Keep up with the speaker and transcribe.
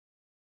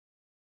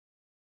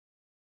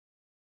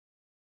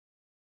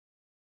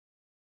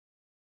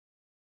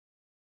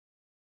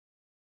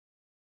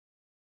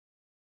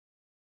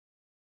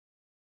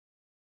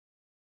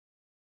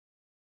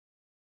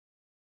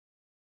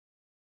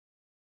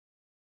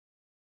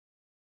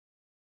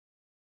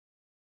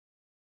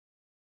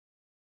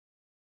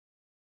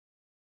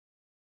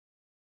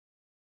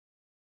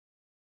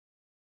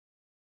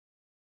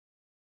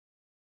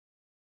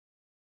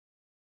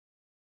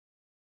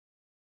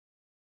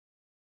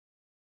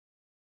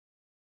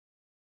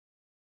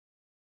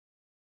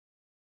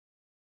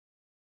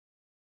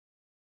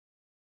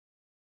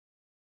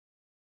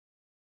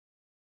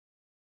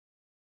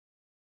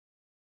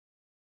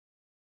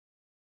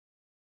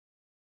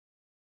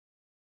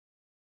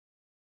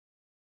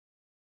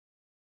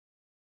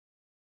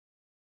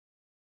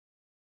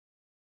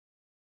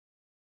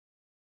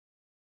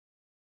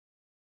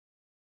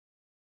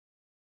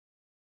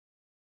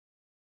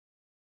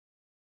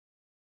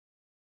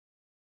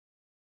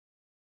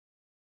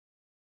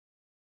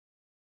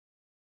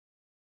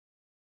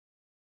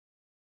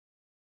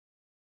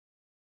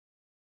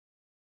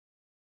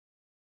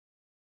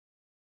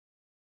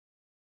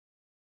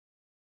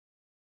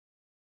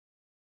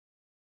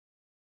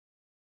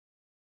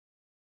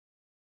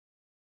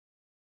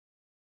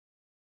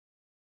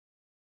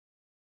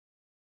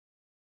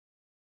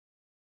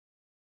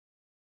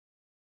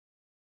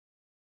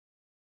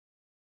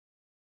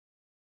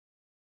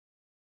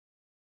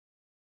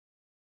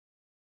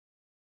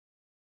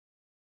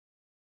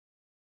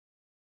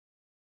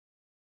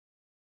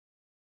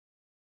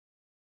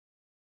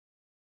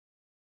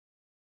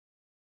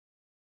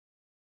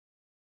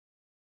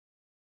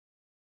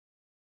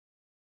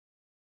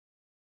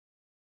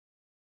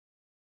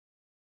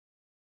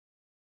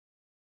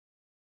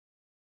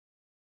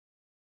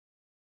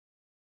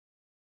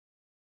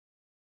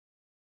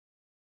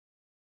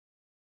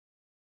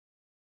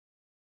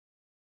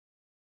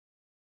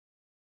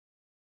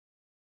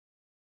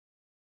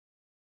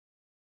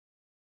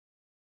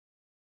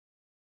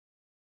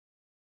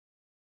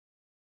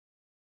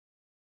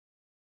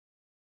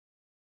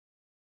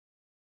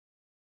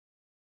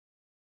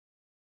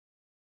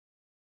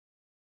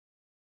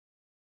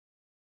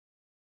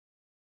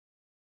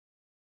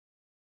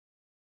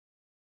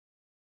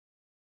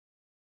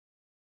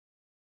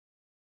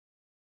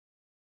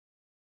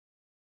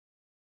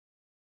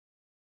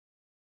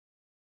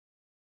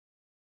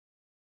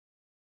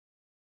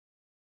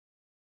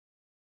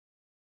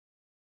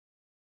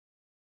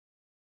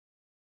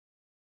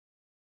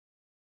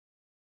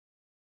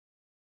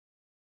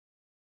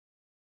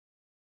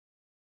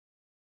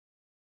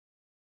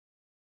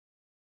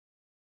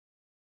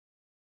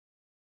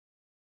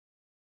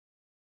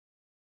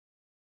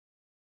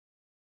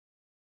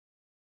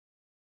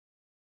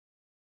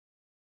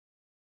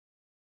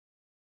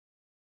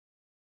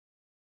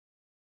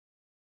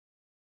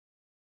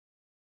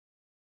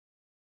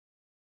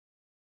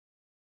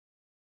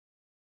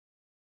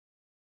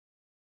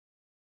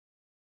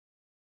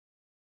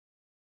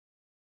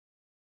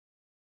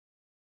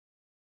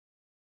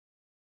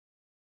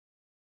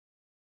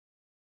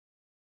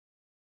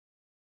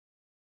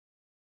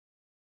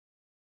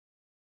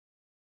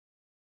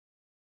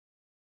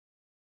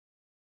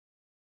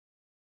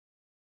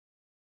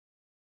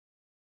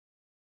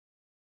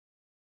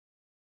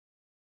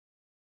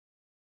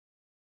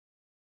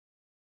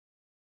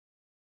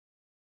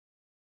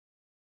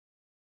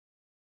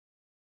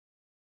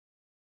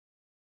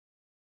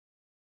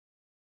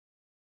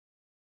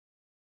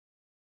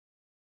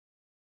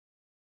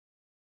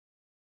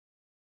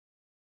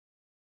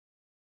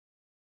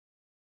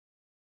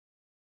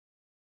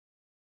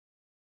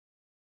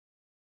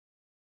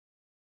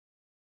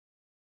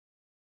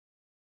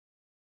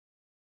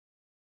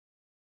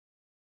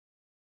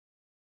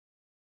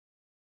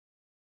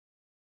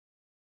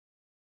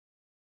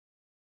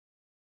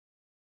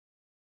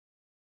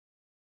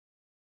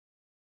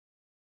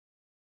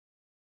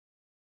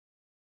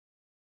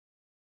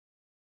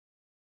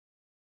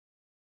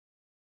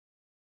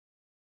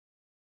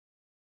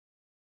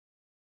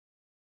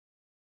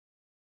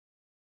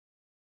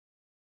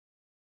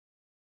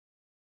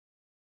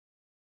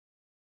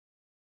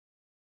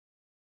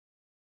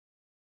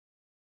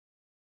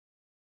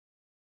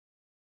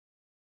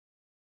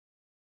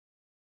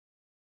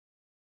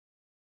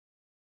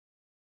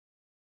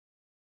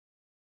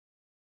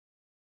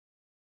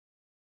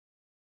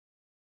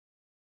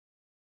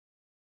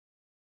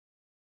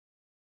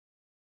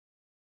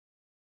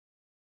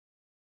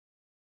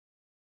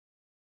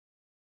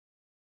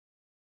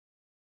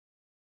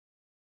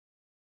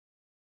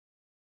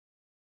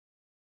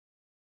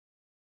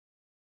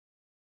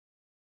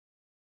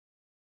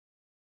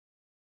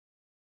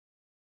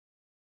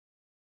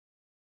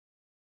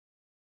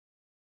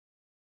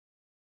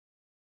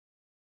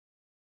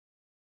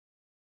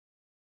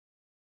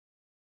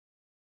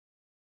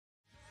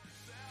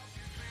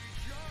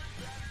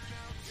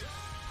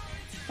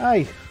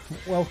Hi,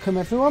 welcome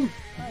everyone.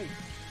 Hi,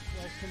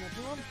 welcome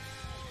everyone.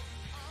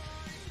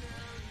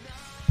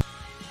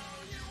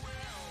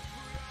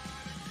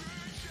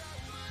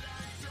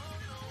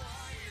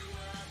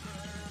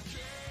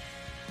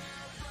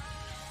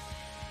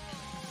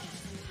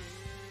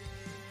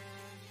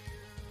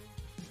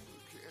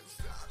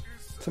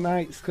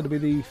 Tonight's going to be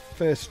the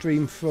first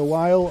stream for a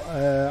while.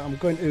 I'm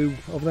going to,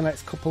 over the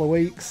next couple of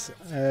weeks,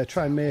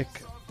 try and make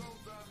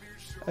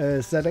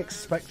a ZX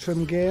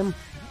Spectrum game,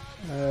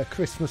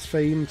 Christmas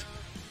themed.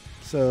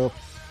 So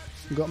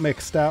I've got to make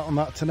a start on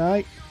that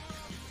tonight.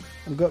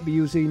 I'm going to be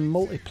using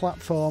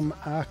multi-platform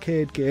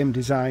arcade game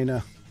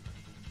designer,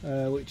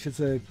 which is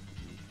a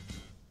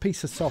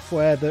piece of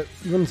software that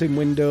runs in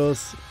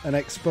Windows and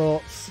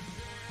exports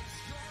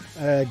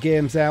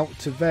games out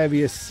to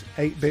various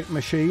 8-bit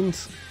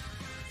machines.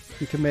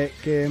 You can make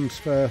games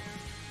for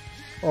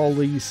all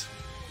these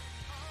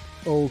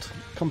old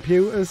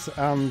computers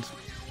and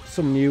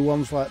some new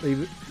ones like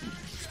the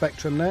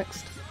Spectrum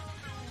Next.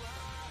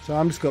 So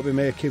I'm just going to be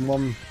making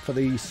one for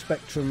the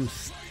Spectrum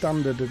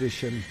Standard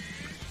Edition.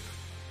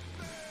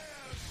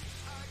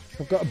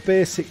 I've got a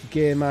basic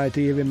game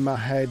idea in my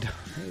head.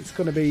 It's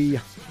going to be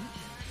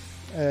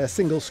a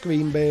single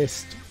screen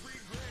based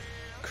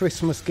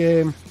Christmas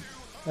game.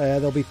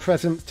 There'll be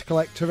presents to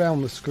collect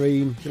around the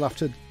screen. You'll have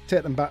to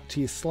take them back to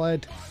your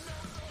sled,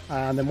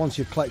 and then once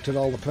you've collected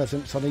all the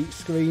presents on each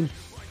screen,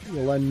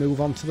 you'll then move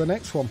on to the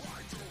next one.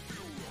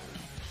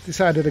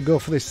 Decided to go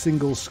for this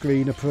single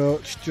screen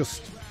approach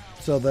just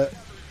so that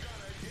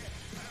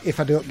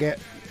if I don't get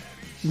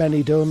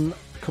many done,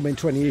 come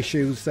into any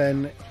issues,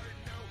 then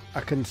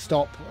I can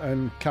stop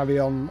and carry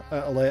on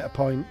at a later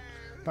point,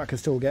 but I can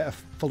still get a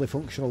fully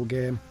functional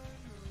game.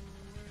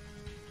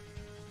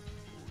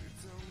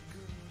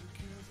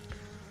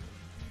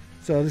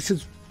 So this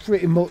is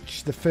pretty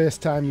much the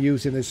first time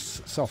using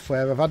this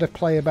software. I've had a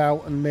play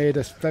about and made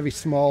a very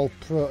small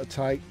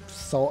prototype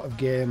sort of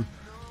game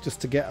just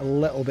to get a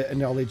little bit of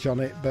knowledge on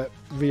it, but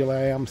really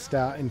I am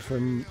starting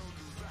from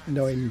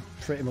knowing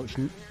pretty much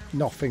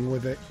nothing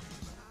with it.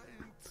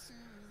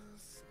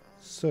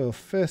 So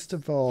first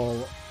of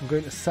all, I'm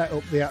going to set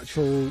up the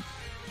actual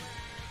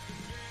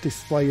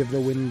display of the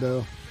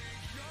window.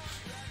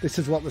 This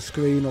is what the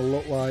screen will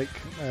look like.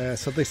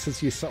 So this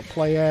is your sort of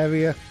play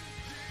area,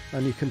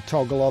 and you can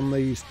toggle on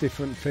these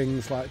different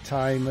things like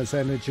timers,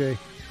 energy,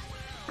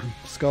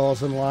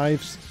 scores and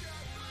lives.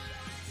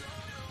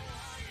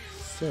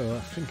 So I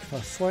think if I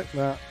select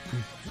that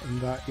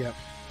and that, yep,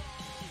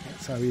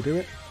 that's how you do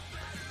it.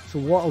 So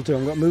what I'll do,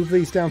 I'm going to move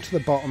these down to the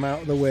bottom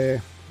out of the way,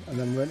 and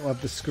then we're going to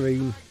have the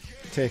screen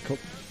take up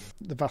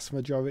the vast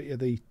majority of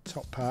the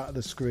top part of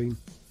the screen.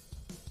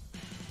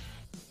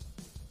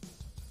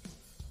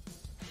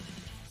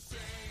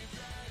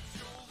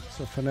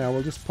 So for now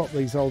we'll just pop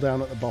these all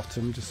down at the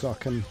bottom just so I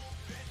can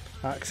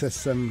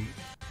access them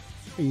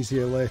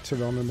easier later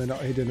on and they're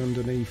not hidden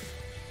underneath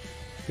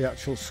the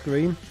actual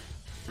screen.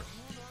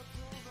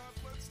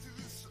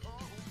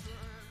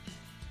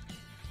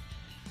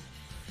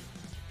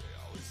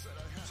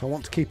 So I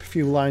want to keep a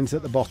few lines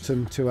at the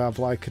bottom to have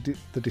like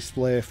the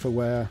display for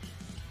where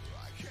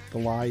the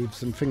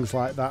lives and things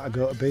like that are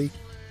going to be.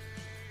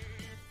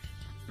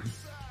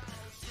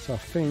 So I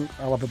think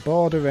I'll have a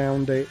board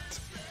around it,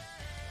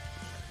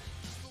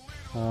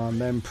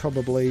 and then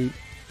probably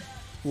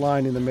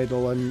line in the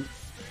middle and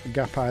a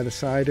gap either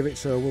side of it.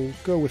 So we'll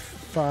go with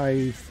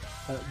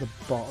 5 at the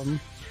bottom.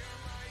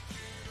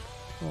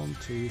 1,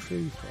 2,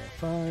 3, 4,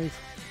 5.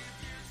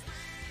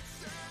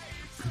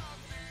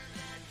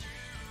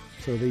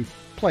 So the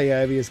play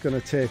area is going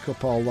to take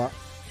up all that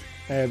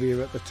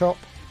area at the top.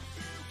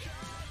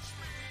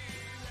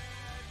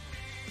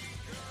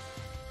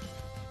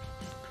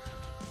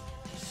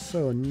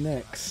 So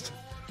next,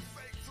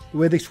 the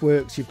way this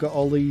works, you've got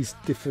all these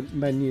different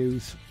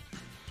menus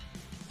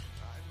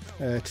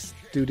to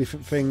do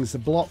different things. The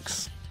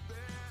blocks,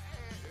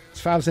 as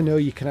far as I know,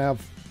 you can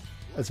have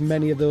as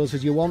many of those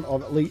as you want,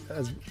 or at least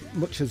as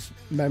much as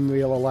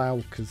memory will allow,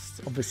 because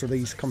obviously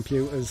these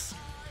computers,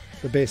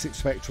 the basic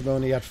Spectrum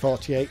only had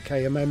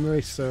 48k of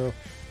memory, so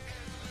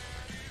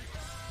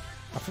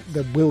I think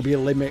there will be a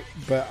limit,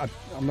 but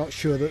I'm not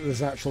sure that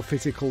there's an actual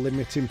physical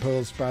limit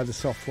imposed by the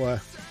software.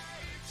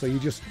 So you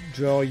just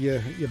draw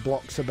your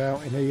blocks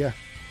about in here.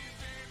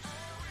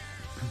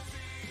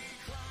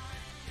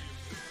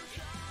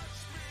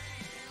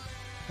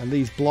 And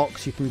these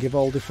blocks you can give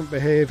all different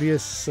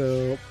behaviours,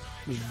 so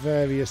there's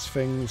various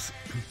things.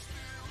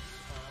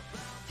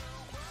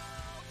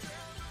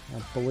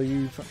 I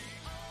believe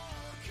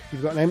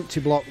you've got an empty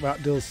block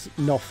that does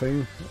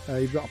nothing.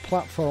 You've got a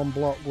platform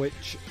block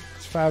which,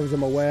 as far as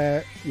I'm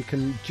aware, you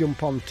can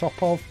jump on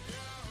top of,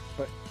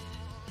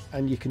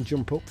 and you can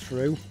jump up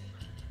through.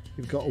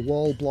 You've got a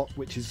wall block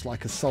which is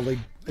like a solid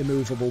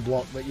immovable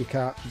block that you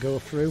can't go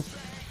through.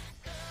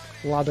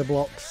 Ladder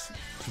blocks,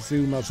 to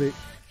zoom as it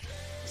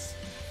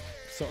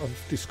sort of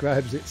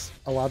describes, it's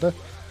a ladder.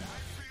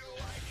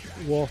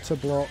 Water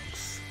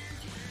blocks,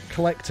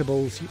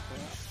 collectibles,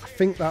 I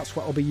think that's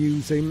what I'll be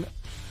using.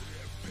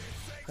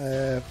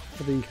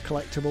 for the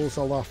collectibles,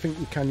 although I think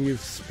you can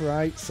use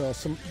sprites or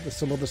there's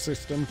some other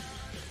system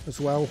as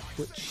well,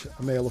 which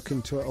I may look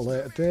into at a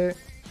later date.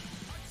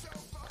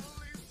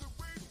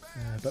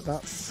 But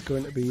that's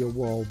going to be a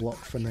wall block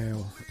for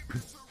now.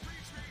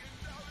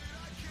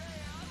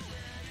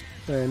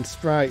 Then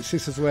sprites,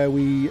 this is where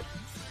you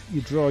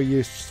draw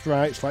your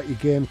sprites like your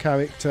game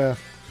character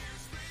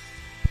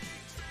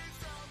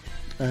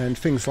and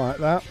things like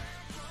that.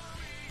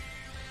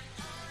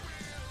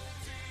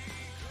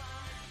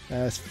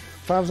 As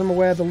far as I'm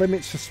aware, the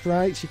limits for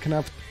sprites, you can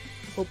have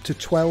up to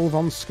 12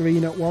 on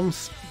screen at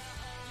once.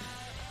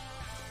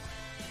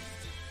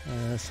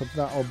 So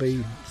that'll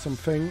be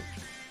something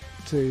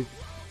to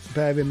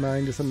bear in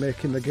mind as I'm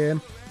making the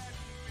game.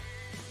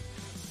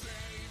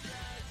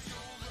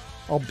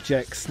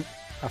 Objects,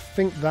 I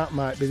think that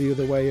might be the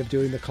other way of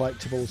doing the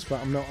collectibles,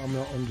 but I'm not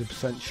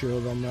 100%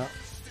 sure on that.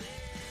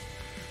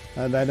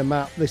 And then a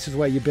map, this is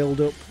where you build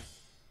up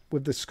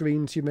with the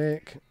screens you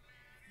make.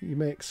 You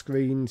make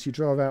screens, you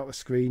draw out a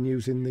screen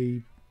using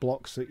the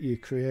blocks that you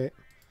create.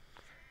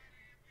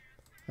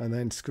 And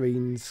then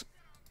screens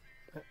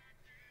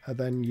are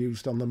then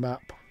used on the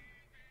map.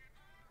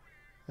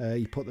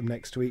 You put them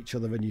next to each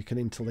other and you can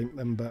interlink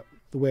them, but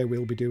the way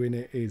we'll be doing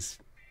it is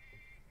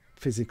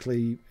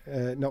physically,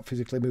 not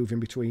physically moving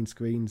between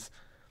screens.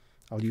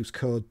 I'll use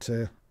code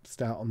to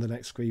start on the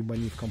next screen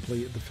when you've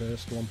completed the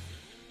first one.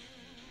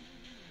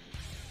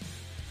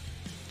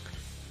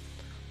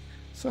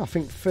 So I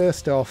think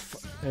first off,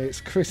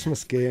 it's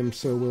Christmas game,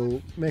 so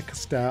we'll make a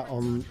start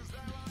on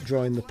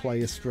drawing the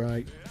player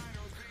sprite.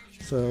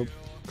 So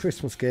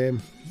Christmas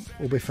game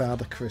will be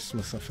Father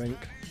Christmas, I think.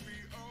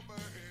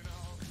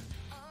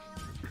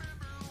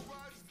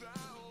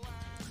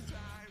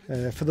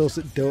 For those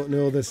that don't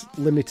know, there's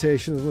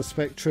limitations on the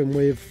spectrum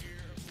with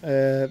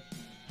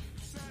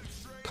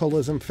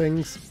colours and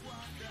things.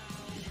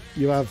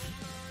 You have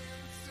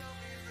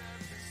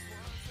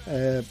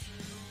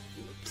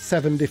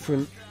 7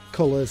 different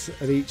colours,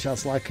 and each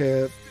has like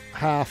a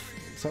half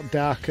sort of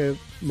darker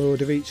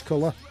mode of each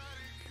colour,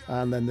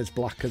 and then there's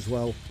black as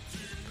well.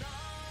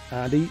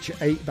 And each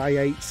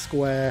 8x8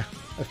 square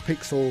of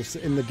pixels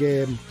in the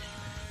game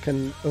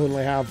can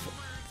only have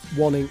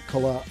 1 ink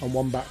colour and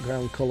 1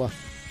 background colour.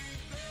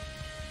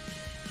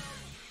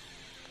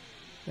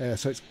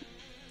 So it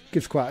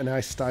gives quite a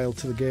nice style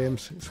to the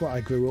games. It's what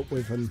I grew up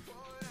with and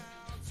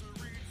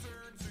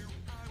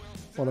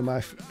one of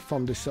my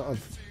fondest sort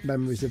of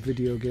memories of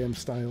video game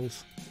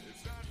styles.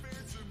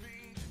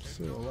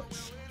 So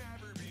let's...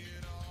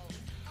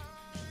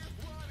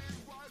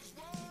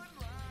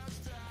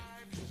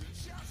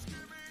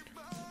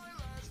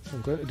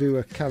 I'm going to do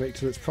a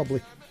character that's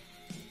probably...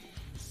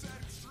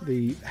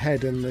 the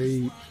head and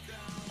the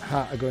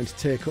hat are going to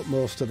take up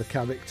most of the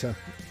character,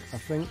 I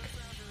think.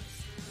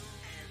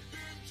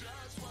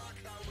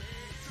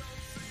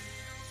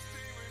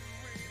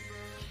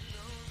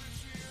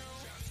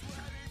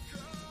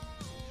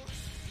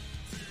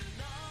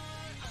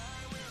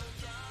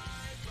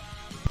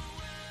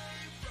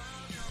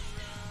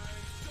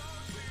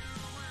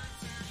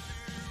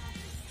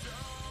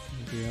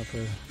 We have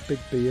a big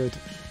beard.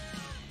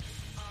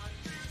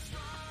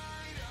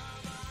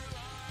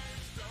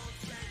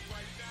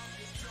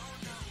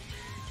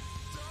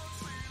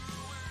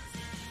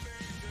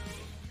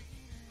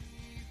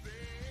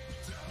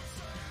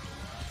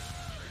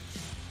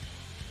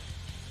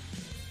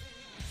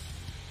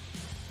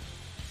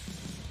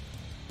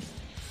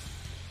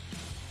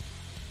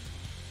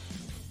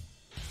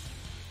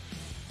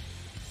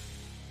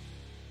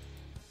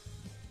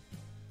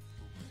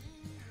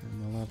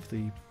 And we'll have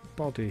the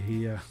body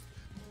here.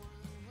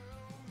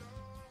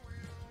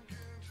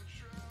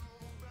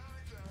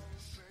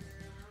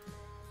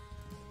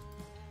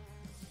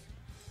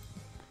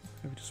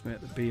 Maybe just make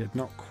the beard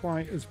not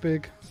quite as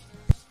big.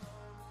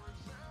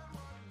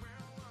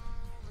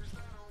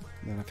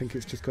 Then I think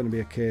it's just going to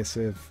be a case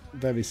of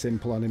very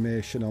simple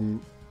animation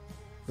on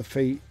the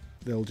feet.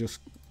 They'll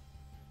just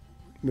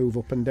move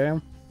up and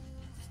down.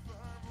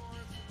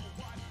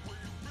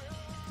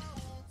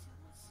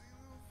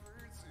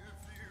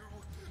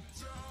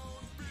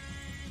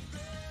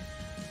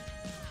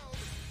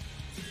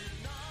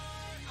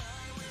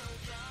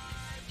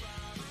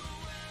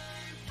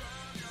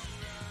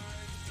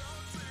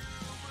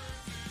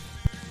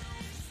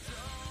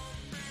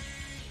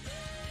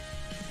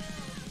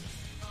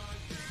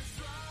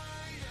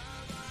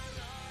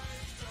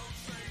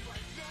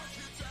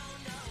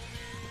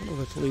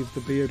 Whether to leave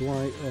the beard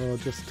white or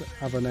just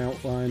have an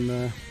outline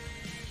there.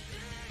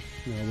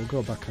 No, we'll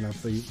go back and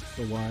have the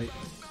white.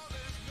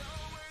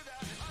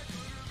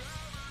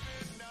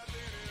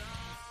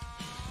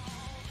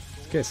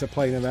 It's a case of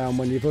playing around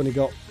when you've only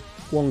got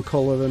one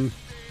colour and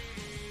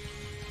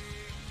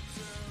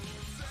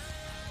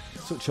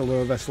such a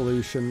low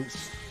resolution.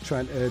 It's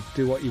trying to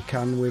do what you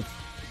can with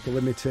the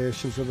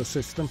limitations of the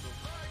system.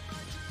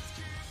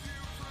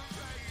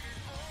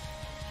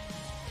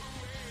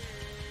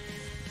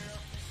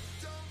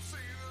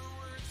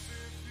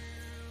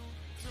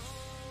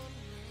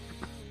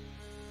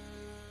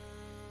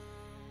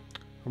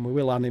 And we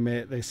will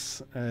animate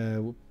this.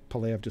 We'll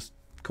probably have just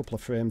a couple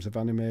of frames of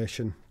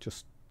animation.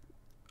 Just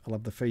I'll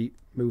have the feet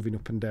moving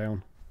up and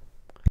down.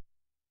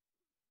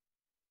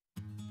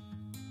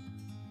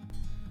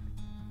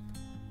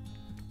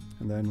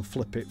 And then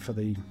flip it for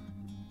the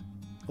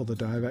other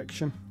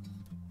direction.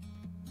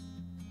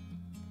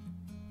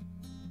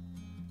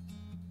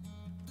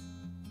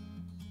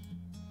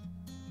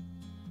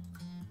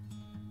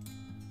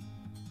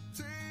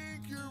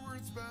 Take your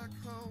words back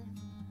home,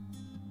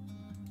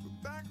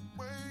 but back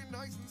away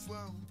nice and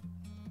slow.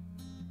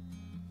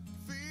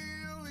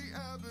 Feel the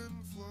ebb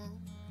and flow.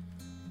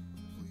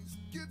 Please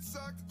get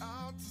sucked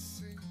out to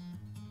sea.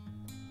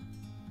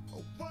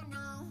 I wonder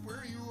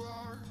where you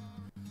are,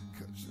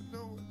 'cause you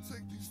know I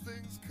take these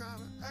things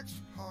kinda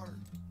extra hard.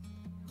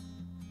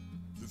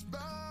 This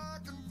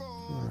back and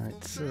forth.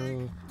 Right,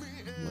 so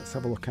let's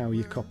have a look how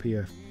you copy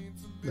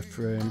the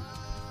frame.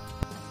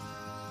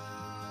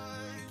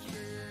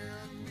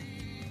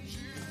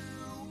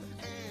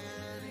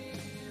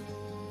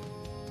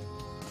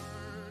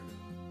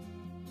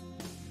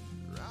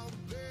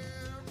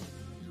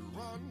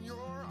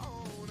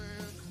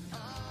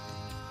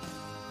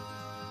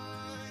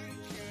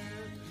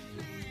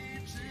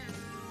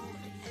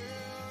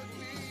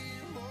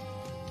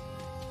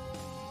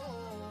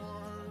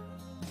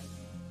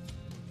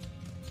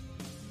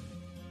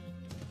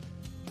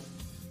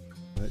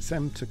 It's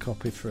M to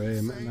copy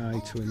frame and I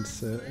to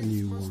insert a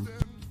new one.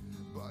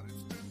 But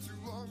it's been too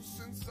long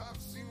since I've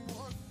seen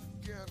one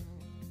again.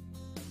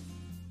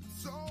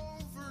 It's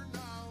over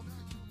now.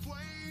 You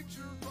played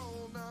your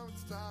role, now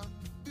it's time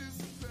to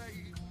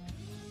dissipate.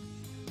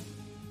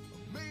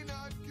 I may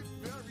not get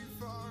very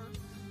far.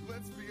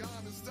 Let's be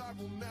honest, I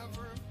will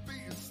never be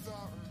a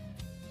star.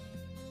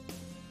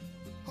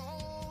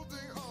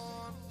 Holding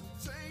on,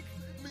 take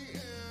me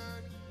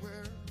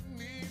anywhere it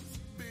needs to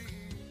be.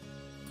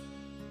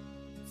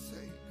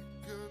 Take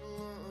a good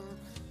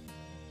look,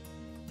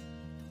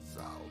 'cause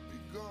I'll be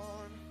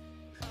gone.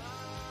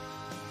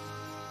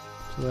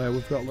 So there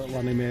we've got a little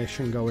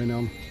animation going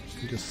on. You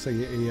can just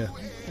see it here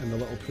in the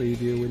little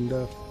preview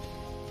window.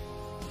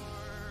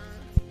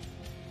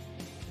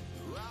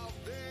 Out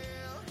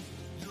there,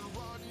 you're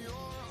on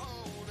your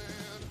own,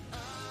 and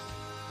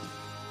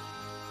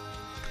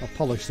I'll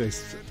polish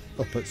this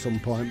up at some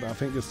point, but I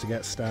think just to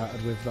get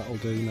started with, that'll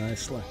do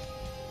nicely.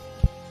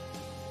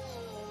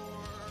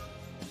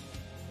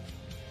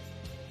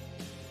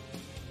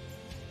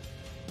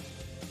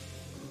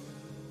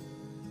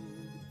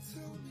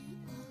 tell me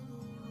I'm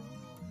all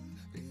wrong.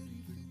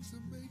 Anything to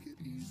make it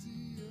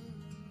easier.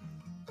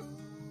 Oh,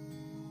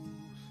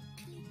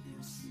 keep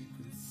your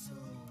secret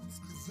songs,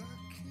 'cause I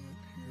can't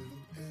hear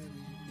them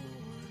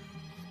anymore.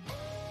 Oh,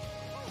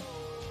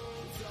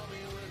 tell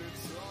me when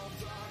it's all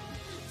done.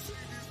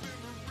 Take these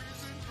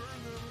memories and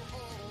burn them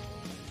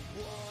all,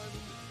 one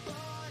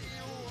by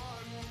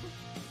one.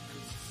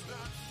 'Cause it's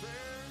not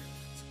fair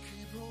to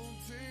keep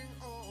holding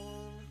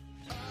on.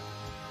 I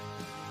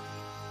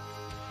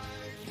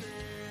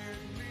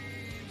can't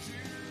need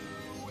you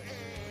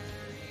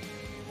anymore.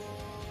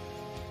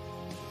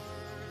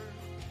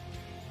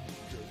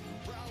 'Cause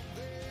you're out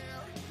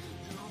there,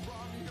 you're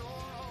on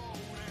your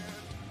own,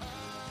 and I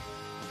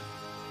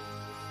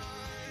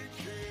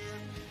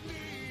can't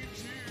need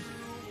you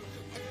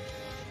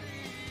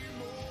anymore.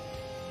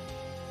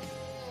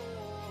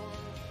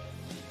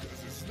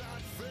 'Cause it's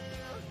not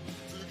fair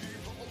to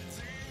keep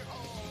holding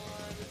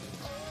on.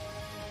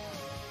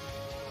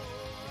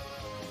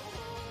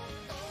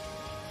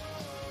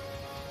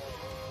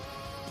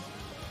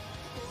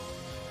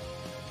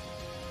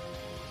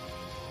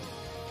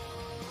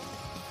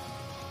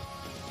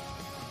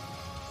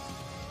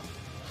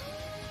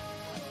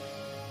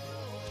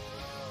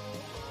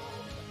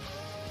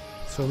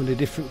 So many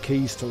different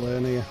keys to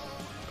learn here.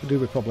 Could do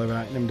with probably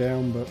writing them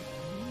down, but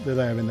they're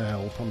there in the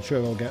help. I'm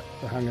sure I'll get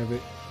the hang of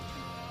it.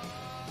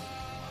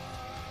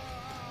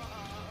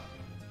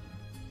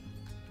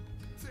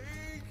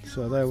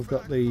 So there we've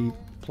got the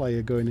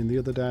player going in the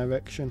other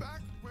direction.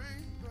 Back way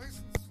nice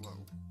and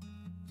slow.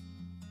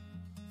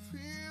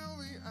 Feel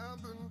the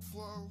ebb and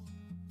flow,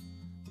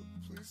 but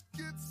please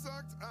get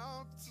sucked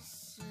out to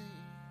sea.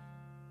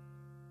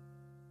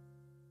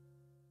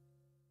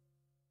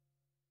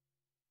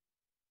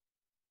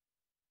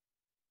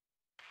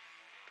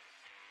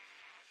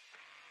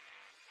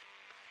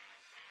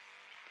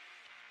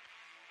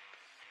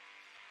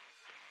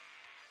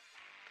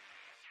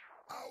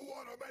 I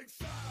wanna make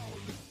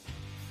sound.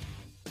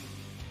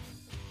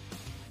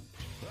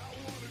 I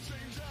wanna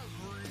change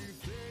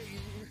everything.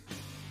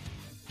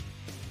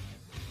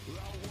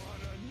 I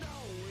wanna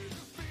know it,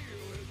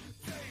 feel it,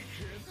 take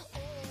it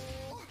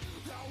all.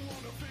 I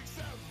wanna fix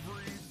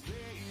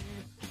everything.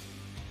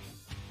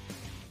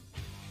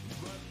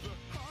 But the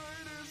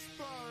hardest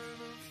part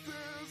of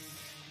this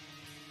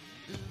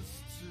is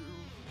to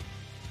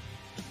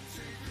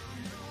take who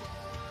you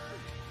are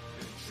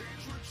and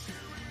change what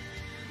you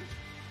need.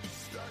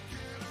 Stuck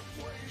in a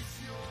place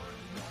you're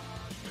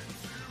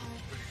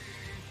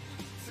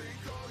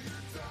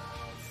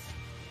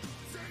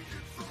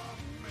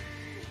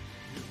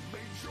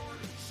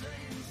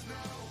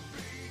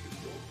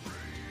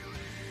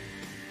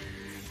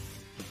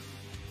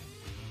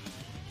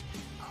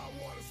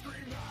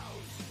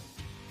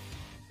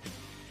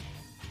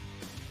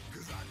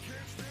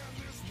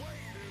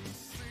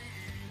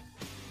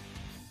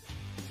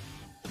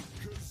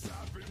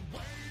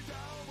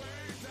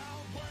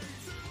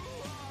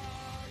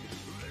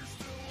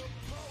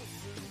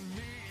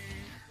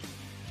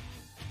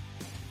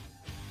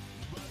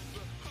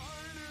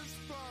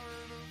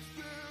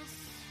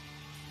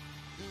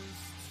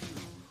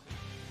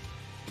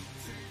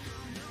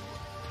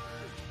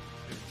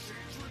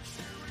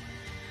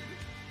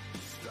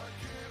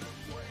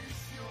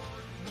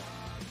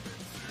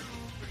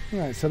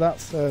Right, so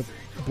that's a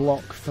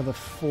block for the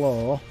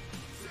floor.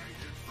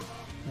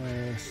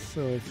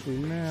 So if we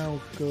now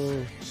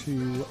go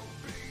to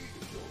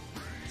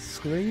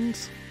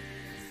screens,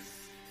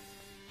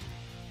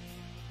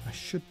 I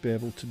should be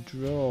able to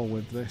draw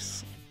with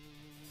this.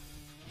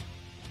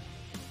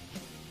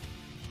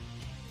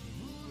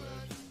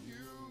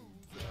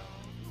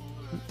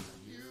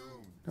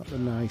 Not the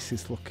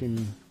nicest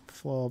looking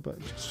floor, but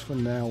just for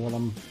now, while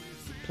I'm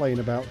playing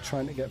about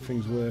trying to get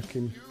things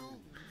working,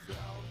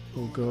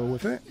 we'll go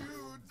with it.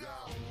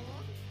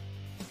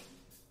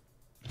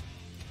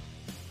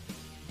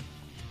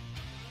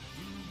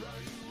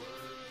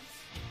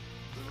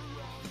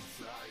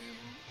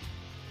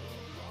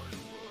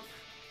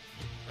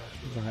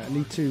 Right, I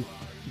need to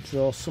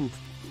draw some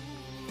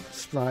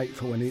sprite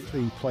for when the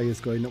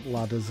player's going up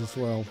ladders as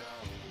well.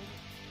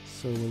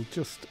 So we'll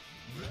just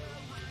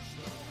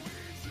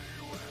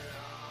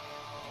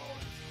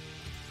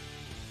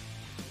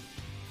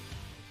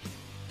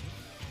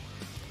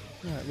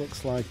it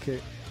looks like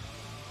it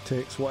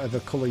takes whatever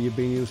colour you've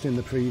been using in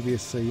the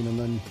previous scene and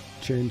then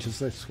changes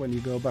this when you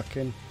go back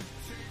in.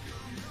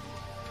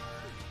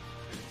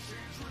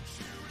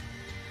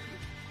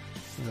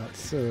 Right,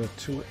 so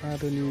to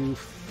add a new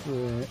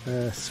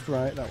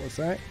sprite, that was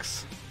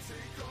X.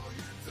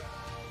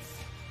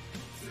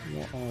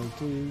 What I'll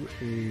do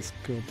is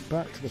go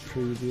back to the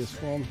previous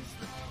one,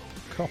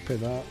 copy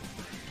that,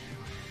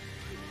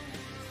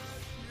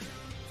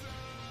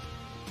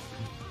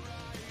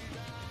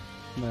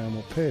 now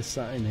we'll paste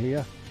that in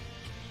here,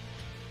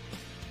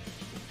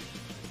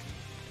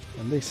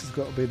 and this has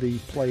got to be the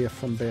player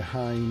from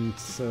behind,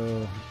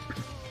 so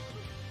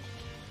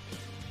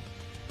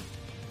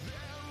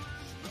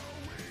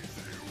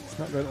it's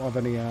not going to have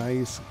any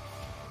eyes.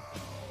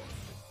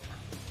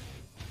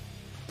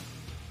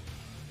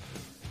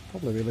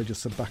 Probably really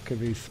just the back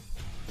of his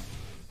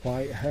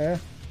white hair.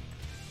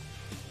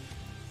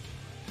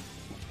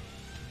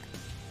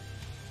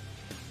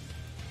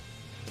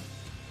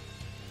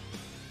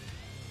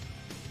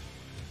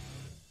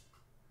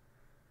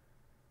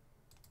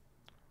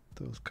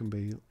 Those can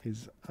be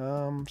his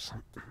arms.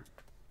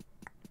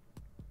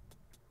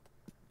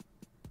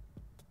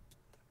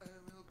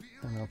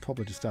 And I'll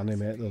probably just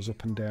animate those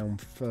up and down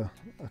for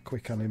a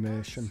quick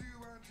animation.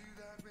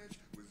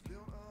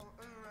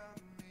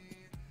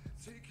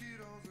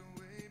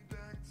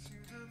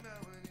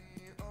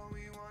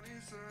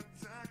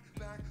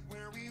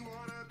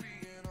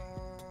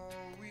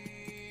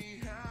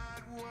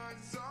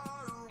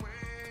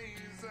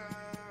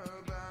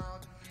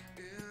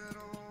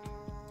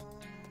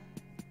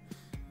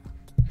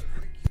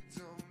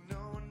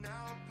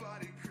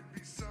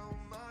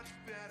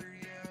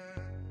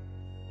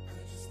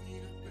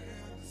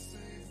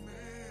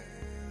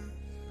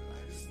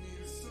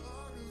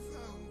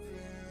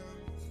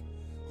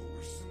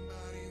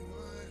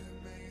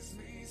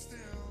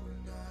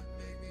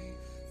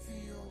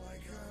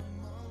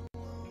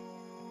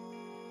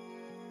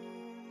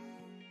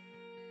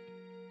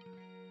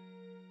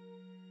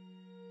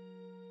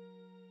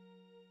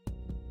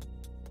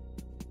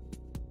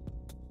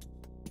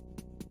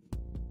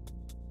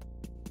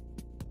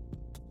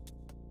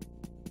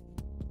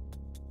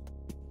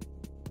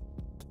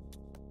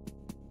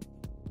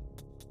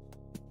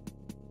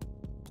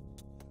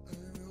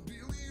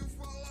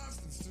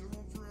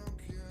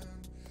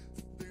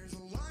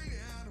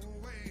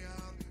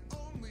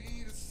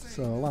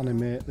 So I'll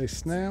animate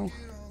this now.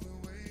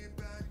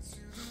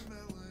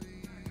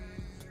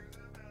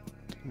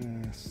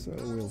 So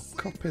we'll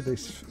copy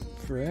this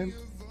frame,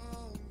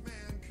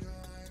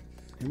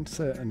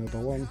 insert another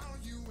one,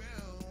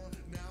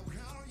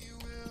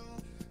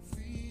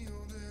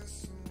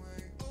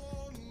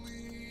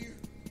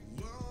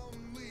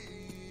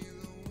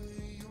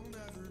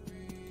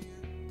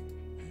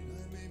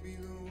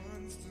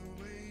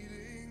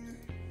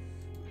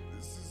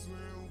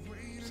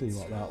 see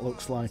what that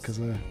looks like as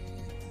a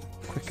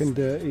quick and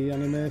dirty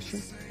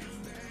animation.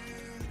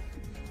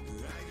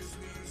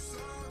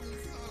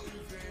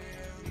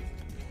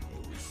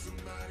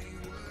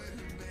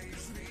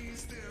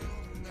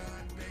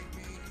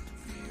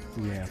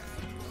 Yeah,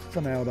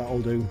 for now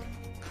that'll do.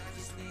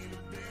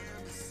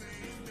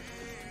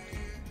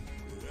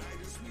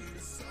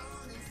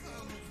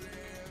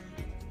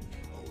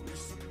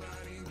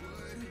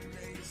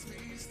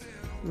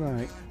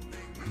 Right,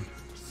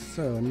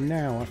 so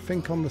now I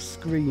think on the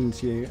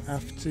screens you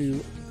have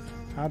to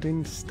add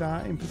in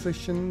starting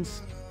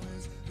positions,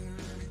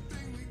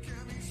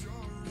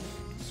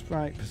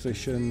 sprite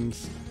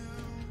positions.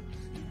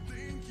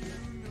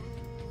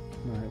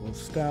 Right, we'll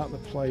start the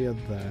player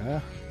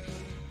there.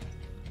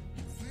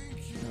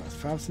 Now, as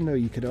far as I know,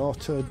 you could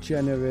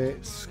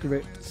auto-generate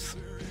scripts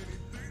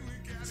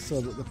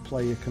so that the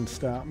player can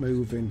start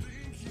moving.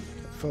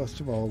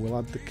 First of all, we'll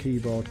add the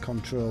keyboard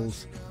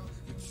controls.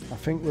 I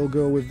think we'll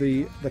go with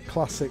the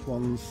classic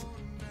ones,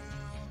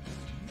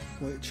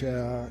 which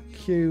are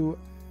Q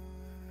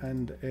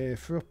and A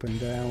for up and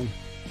down,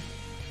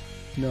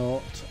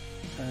 Note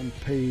and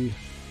P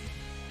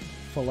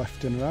for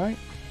left and right.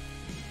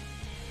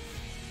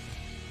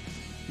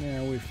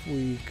 Now if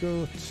we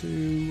go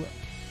to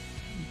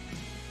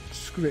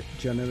script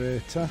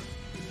generator,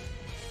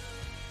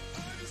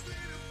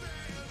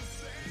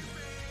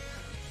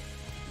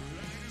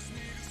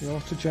 we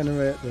auto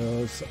generate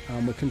those,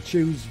 and we can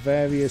choose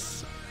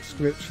various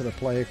scripts for the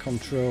player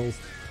control.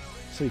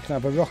 So you can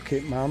have a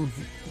rocket man,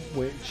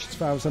 which as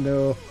far as I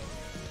know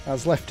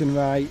has left and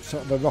right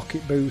sort of a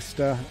rocket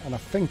booster, and I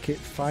think it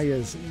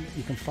fires,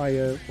 you can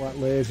fire like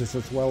lasers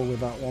as well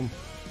with that one.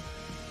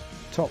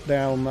 Top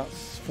down,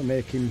 that's for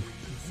making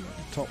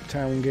top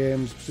town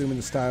games, presuming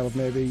the style of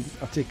maybe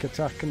a Tick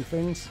Attack and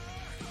things.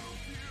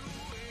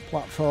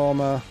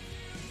 Platformer,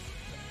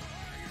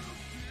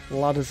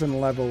 ladders and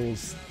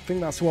levels, I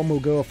think that's the one we'll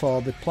go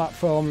for. The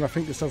platformer, I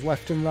think this has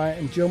left and right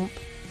and jump,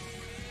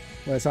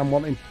 whereas I'm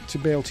wanting to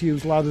be able to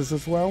use ladders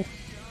as well.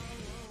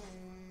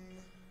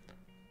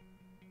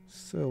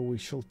 So we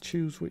shall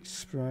choose which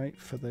sprite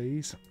for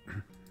these.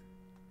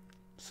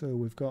 So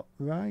we've got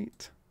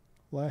right,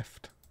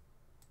 left,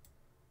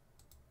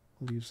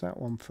 we'll use that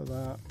one for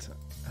that,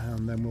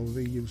 and then we'll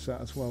reuse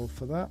that as well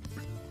for that.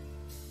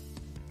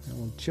 And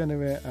we'll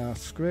generate our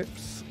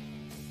scripts.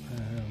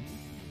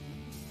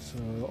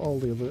 So all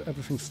the other,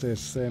 everything stays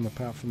the same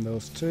apart from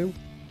those two.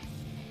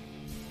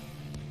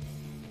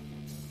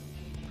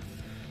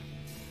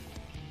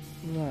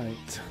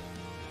 Right,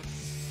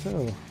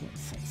 so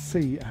let's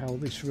see how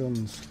this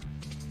runs.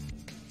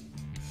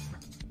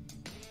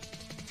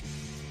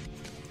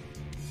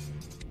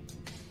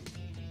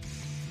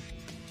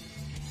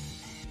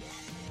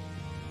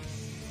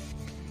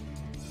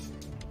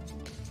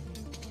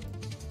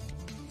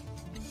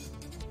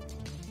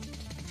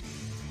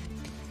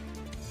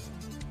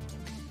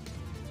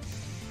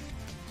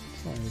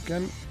 Try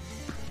again.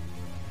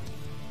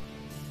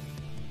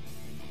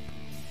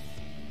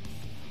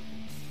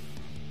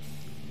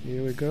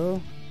 Here we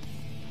go.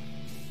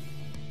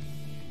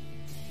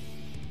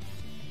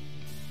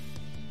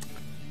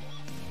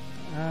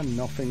 And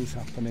nothing's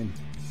happening.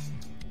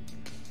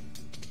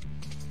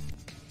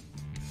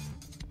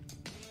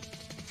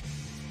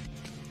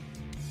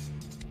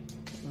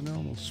 A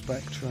normal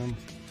spectrum.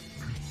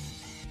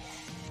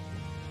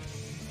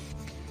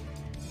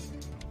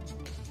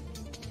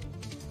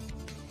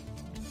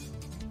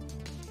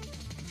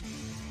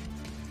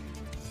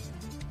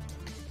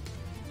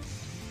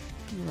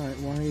 Right,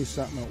 why is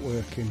that not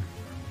working?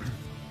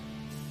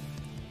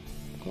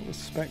 I've got the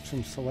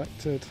spectrum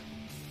selected.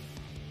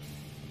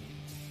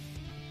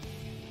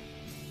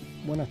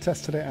 When I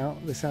tested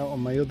this out on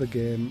my other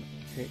game,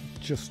 it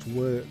just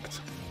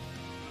worked.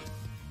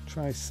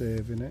 Try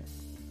saving it.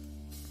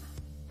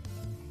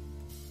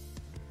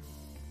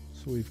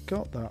 So we've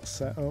got that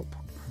set up.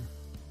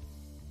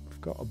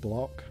 We've got a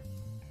block.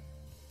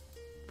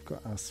 We've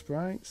got our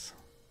sprites.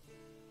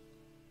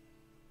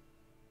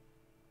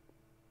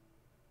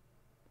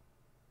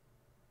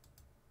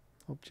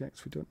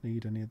 Objects, we don't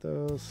need any of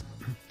those.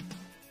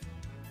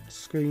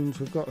 Screens,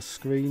 we've got a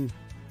screen.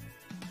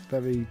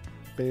 Very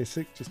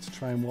basic, just to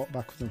try and walk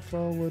backwards and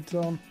forwards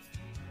on.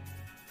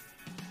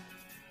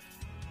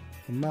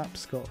 The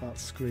map's got that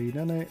screen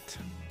in it.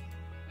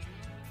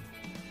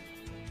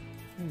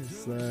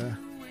 Is there?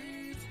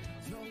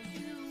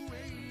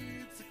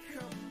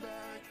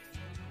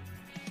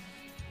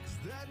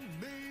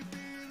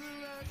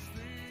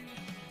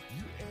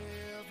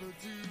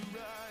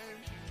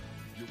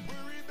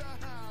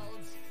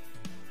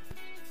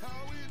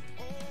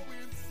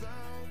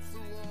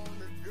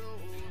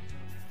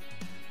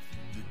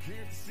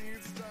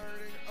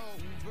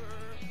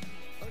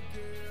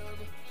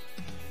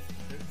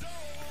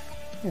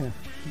 Yeah.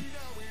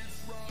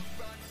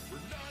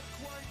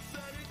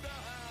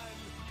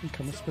 I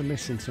think I must be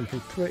missing something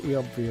pretty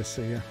obvious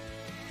here.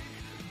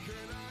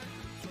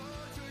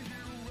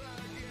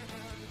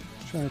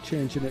 Try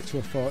changing it to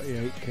a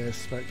 48K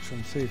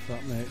spectrum, see if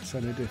that makes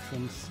any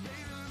difference.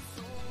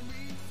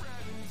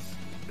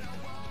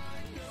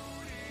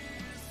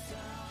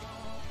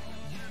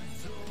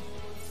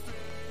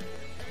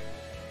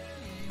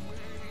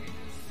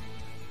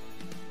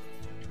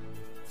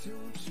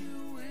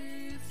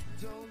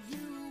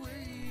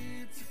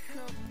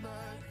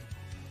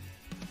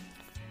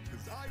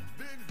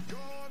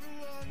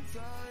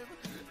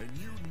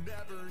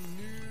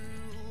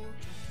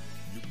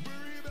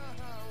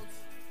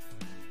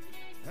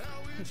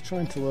 It's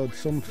trying to load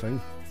something.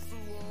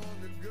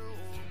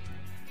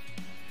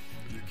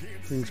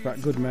 Brings back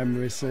good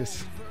memories,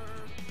 this.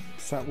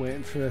 Sat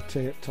waiting for a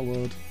tape to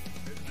load.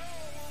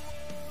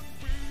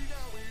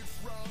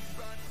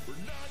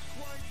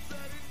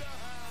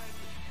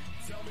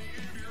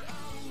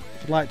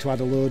 I'd like to add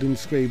a loading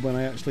screen when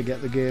I actually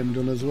get the game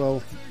done as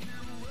well.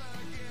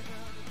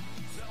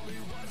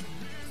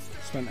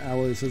 Spent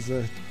hours as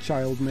a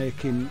child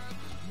making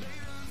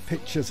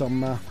pictures on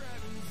my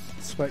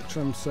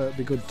Spectrum, so it'd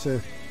be good to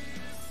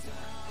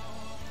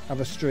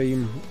have a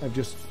stream of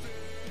just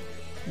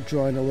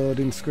drawing a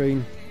loading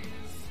screen.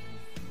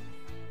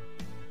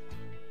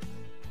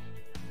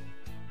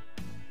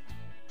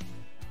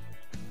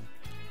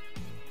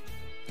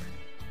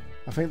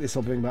 I think this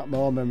will bring back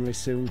more memories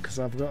soon, because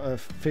I've got a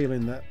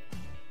feeling that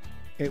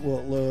it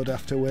won't load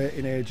after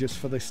waiting ages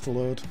for this to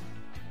load.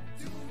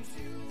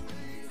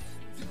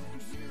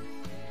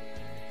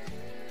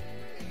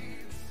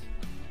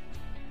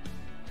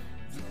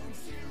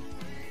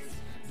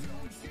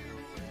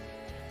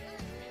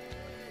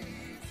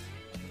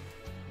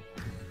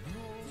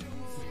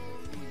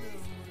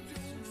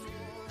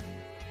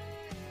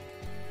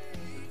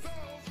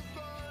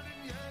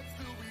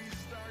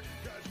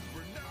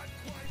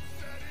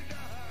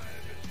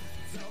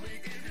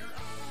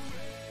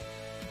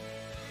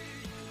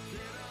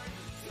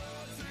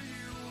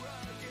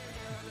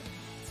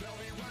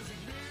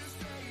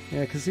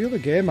 Yeah, because the other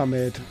game I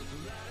made, it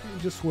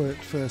just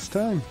worked first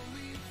time.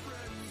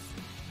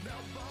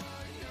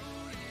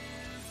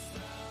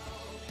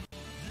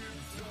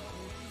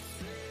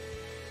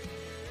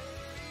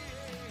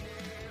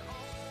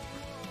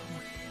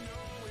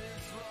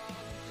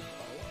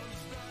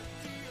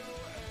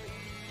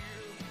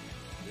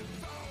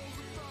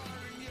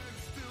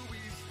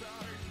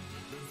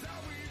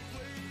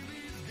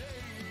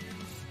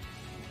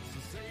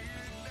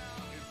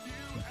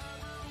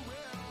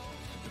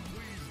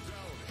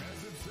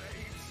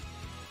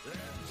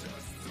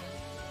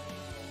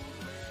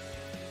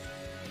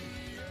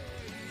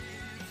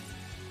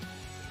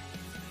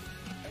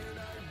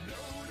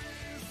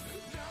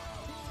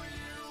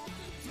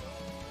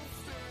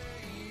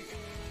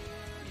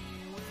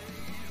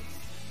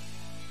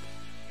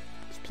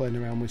 Playing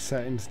around with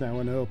settings now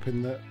and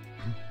hoping that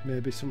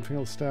maybe something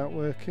will start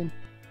working.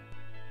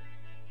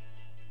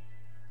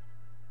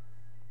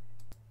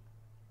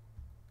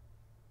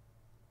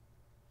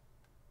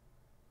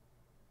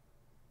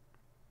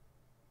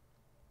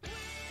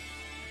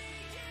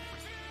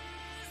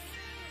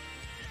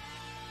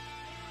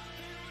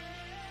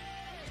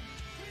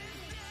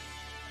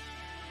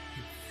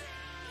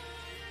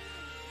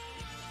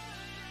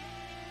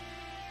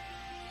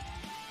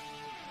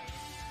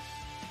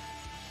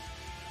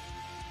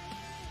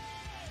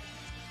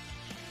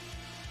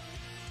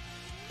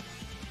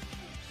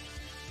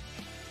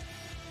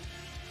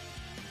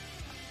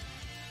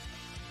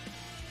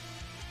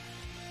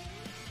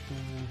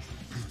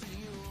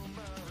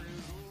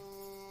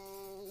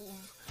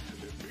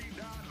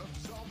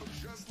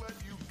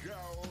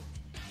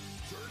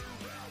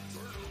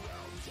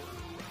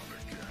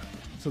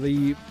 So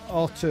the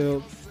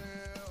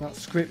that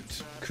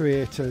script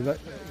creator,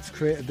 it's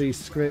created these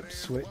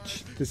scripts,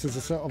 which this is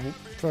a sort of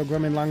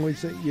programming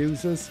language that it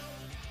uses.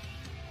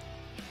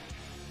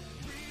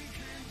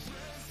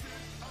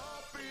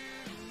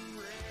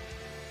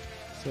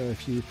 So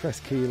if you press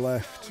key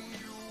left,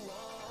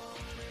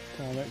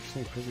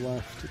 direction equals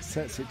left, it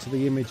sets it to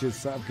the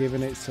images that I've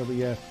given it. So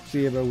the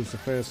 0 was the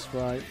first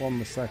sprite, 1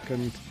 the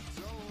second.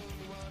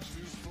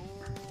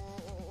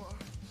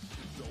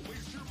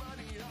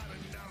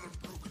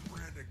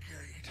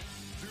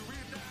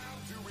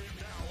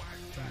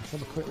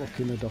 Let's have a quick look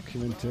in the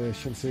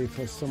documentation, see if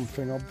there's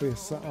something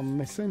obvious that I'm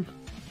missing.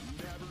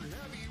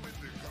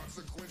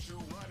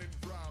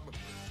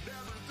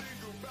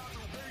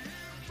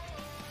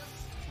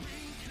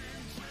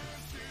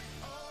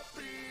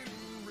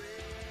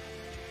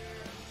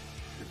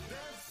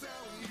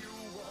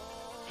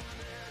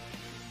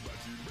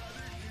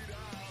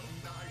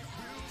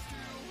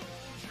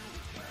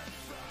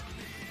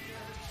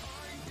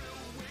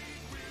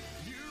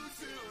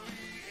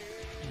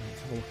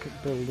 Look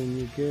at building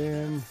your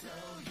game.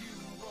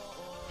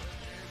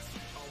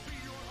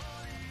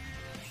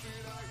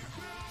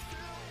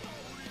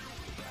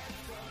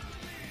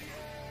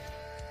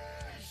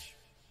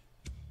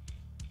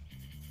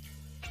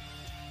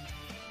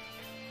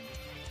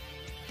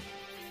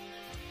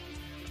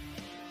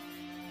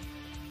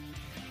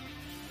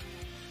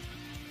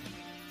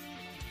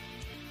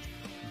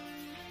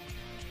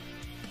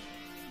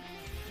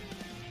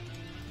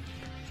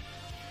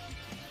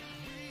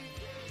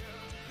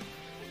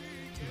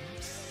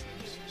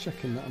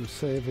 Checking that I'm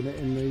saving it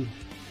in the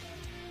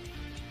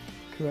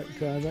correct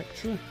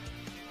directory.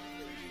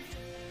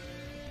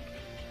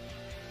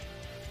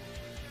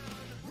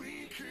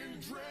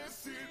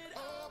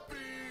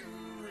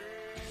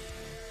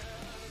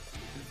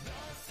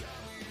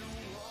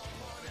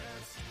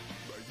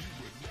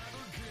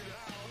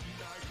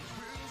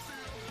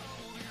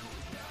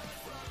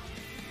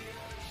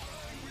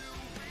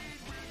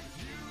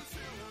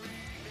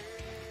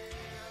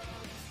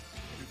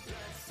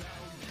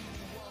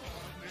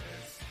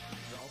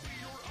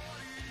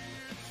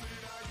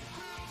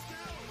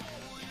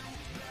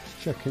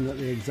 Checking that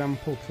the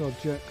example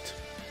project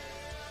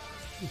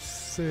is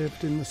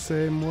saved in the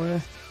same way.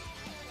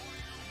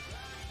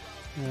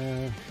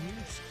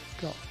 It's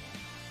got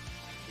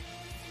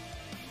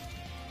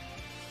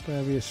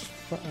various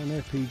an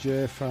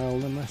APJ file,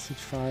 the message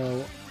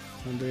file,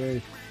 and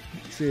a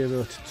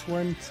 0 to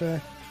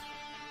 20.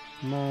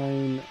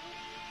 Mine.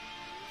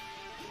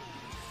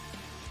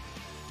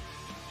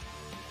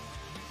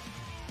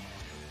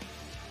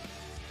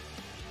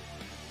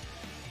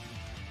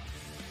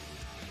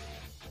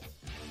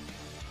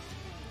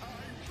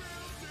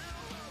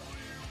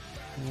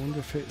 I wonder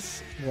if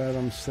it's where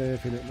I'm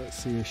saving it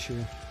that's the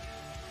issue.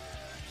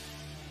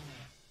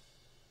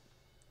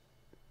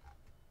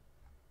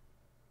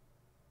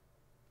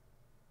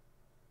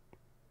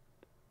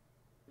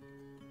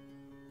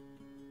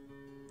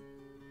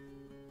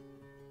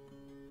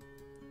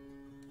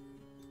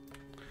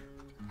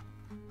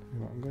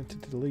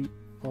 going to delete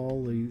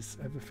all these,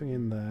 everything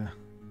in there.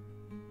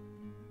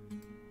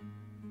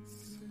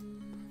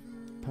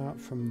 Apart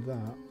from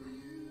that.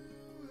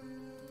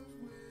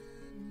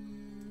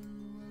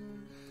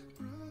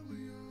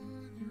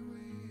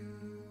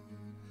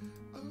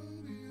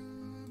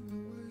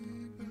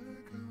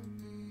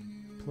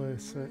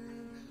 Place it.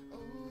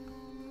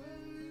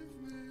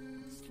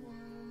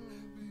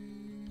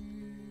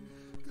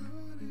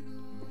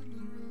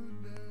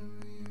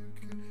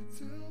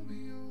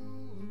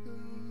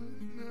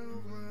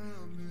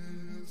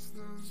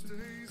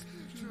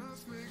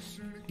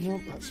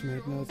 Nope, that's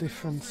made no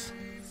difference.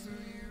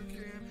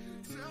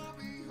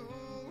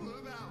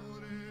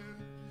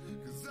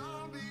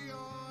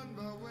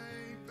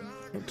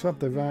 Got to have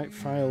the right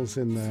files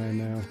in there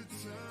now.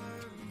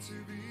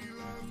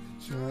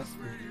 Right.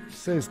 It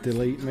says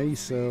delete me,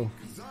 so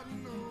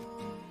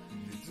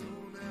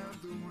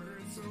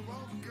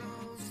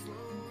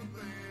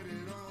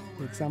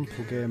the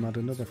example game had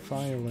another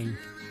file in.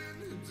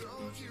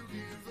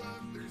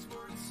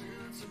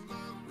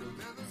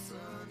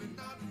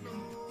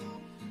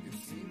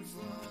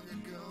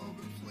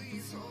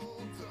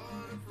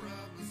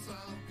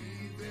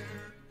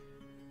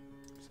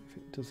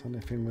 Does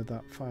anything with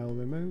that file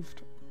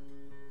removed.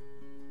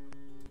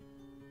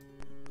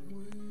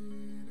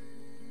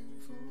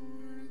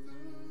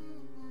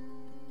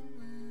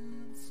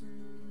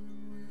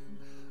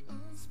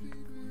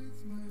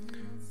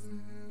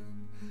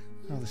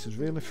 Oh, this is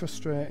really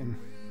frustrating.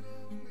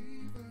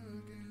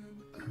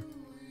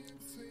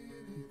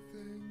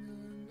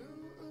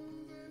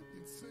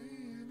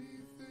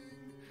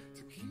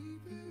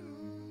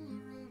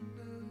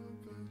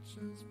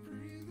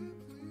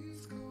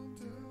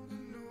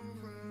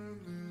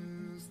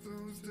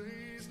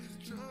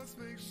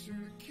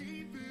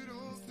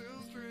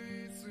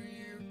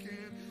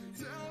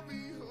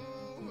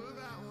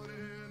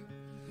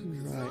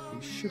 Right,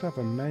 it should have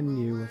a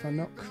menu. Have I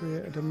not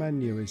created a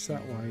menu? Is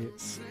that why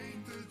it's...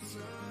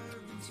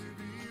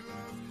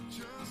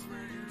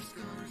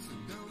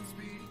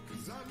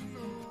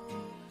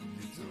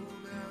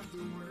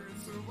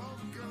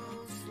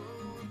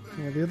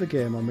 Yeah, the other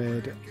game I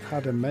made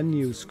had a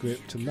menu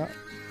script, and that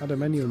had a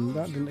menu, and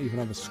that didn't even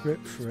have a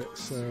script for it,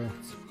 so...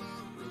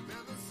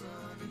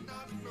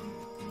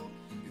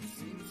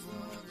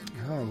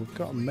 Oh, we've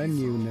got a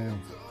menu now.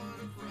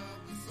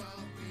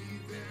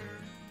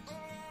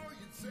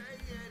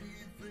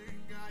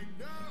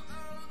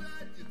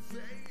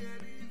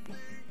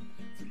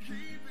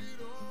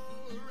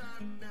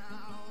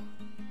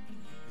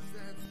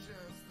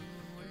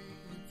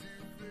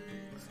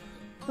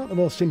 Not the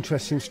most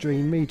interesting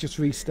stream, me just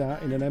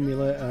restarting an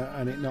emulator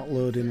and it not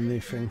loading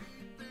anything.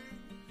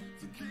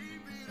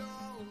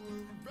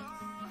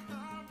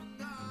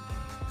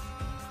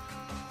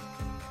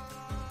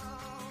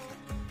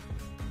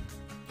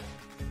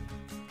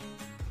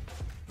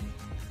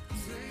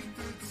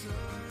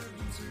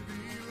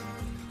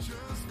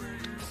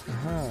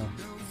 Aha.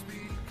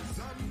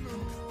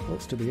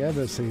 Looks to be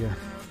errors here.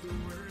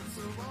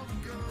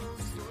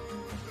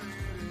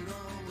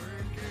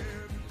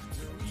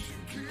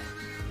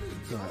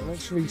 Right,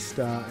 let's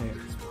restart it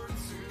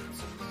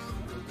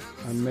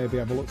and maybe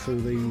have a look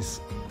through these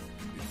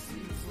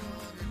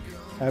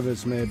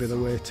errors. Maybe the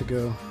way to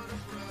go.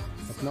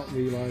 I've not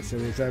realised there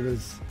was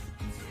errors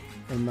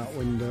in that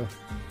window.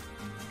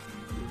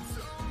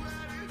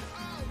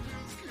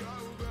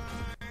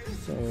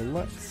 So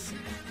let's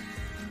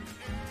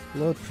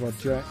load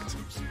project.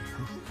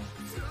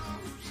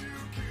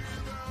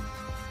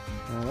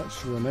 Now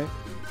let's run it.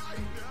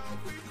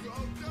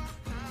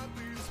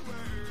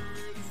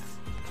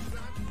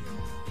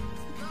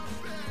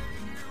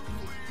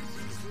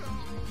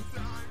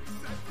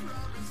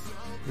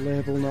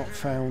 Label not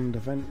found,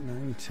 event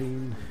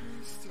 19.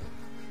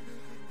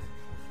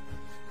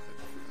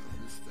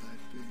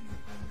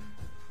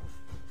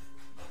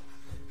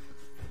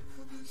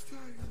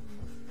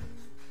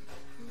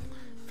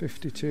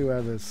 $52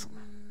 errors.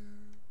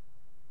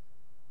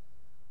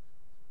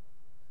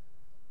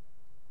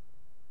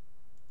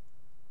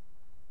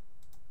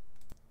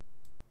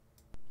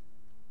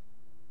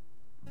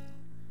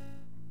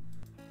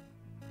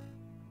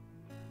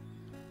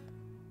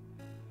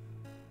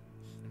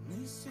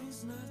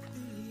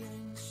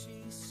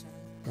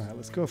 Right,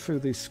 let's go through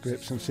these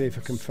scripts and see if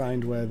I can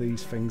find where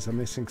these things are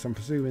missing, because I'm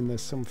presuming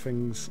there's some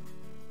things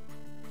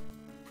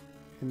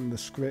in the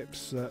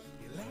scripts that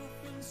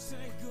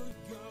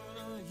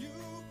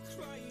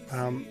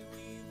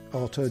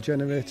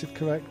auto-generated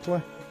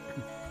correctly.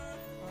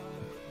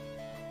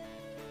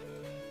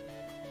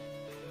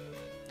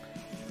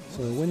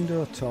 So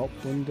window top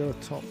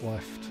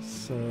left,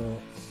 so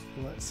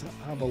let's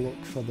have a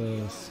look for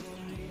those.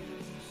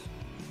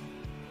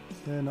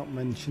 They're not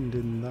mentioned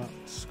in that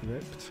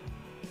script.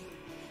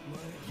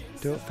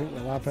 Don't think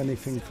we'll have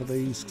anything for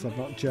these because I've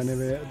not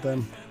generated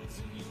them.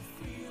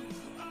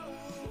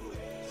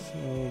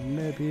 So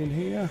maybe in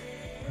here.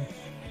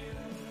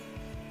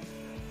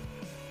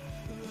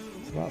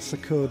 So that's the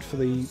code for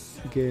the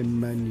game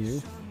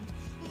menu.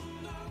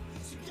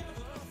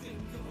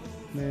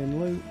 Main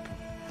loop.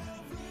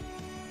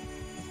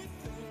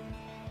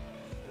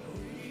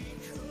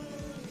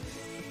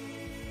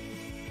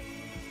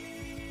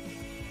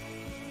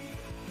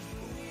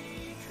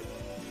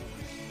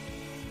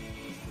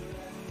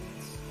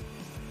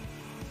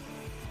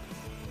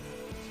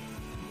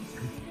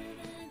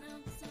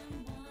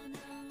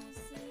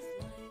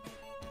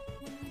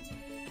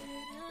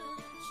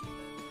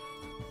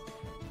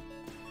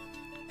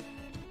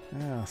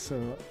 Ah,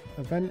 so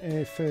event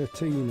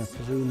A13 I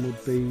presume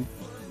would be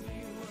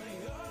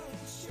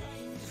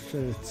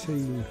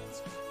 13.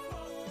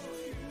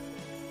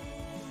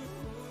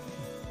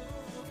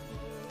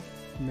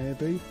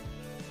 Maybe.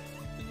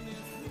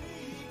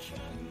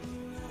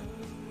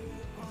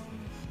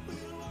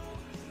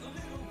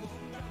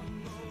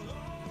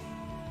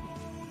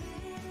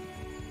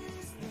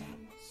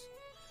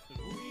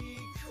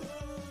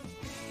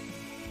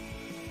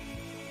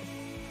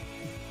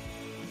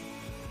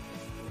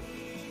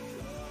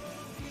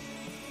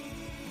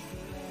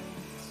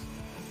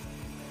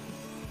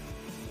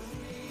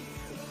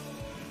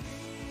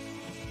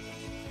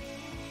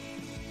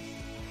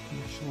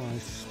 Shall I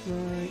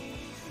strike?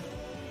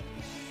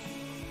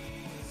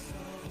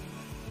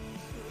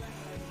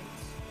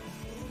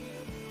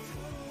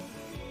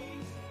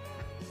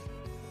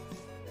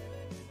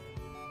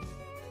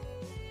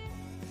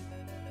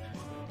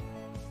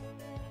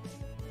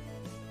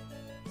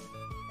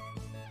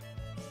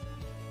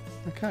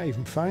 I can't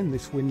even find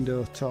this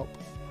window top.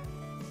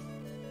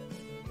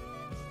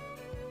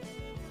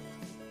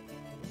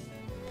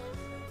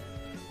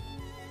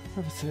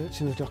 Have a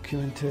search in the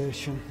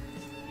documentation.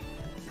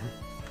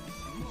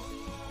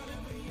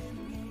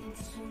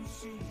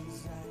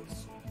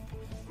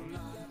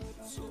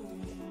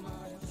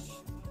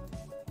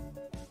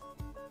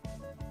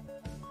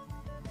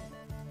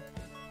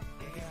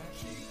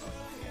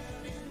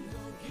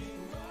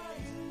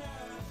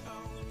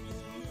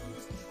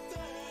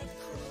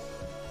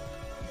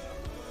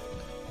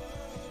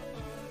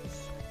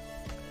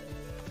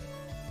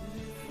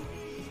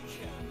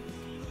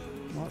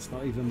 That's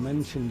not even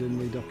mentioned in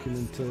the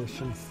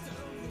documentation.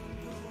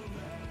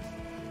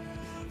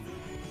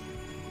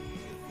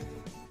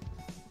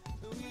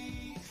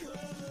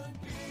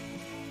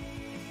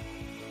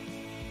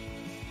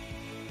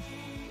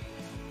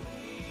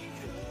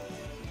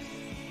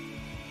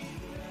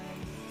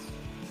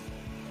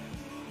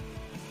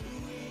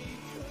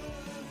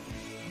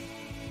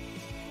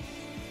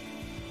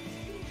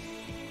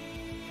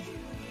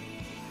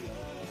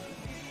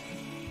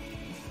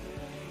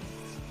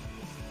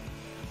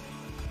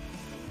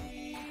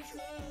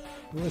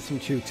 There were some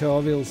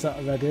tutorials that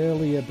I read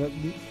earlier, but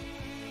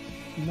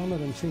none of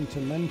them seem to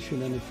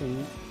mention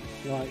anything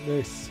like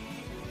this.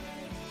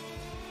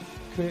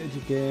 Created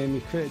your game,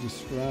 you created your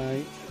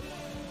sprite.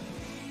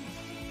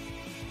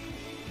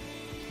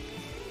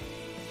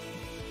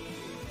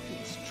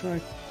 Let's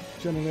try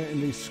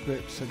generating these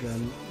scripts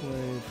again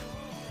with...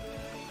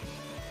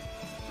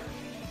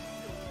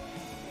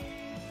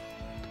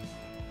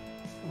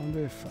 I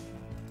wonder if...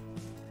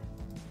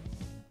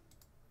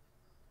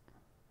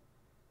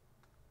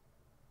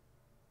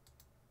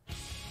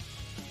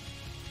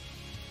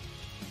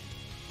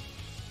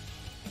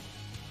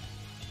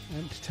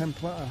 Empty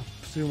template, I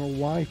presume I'll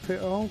wipe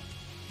it all.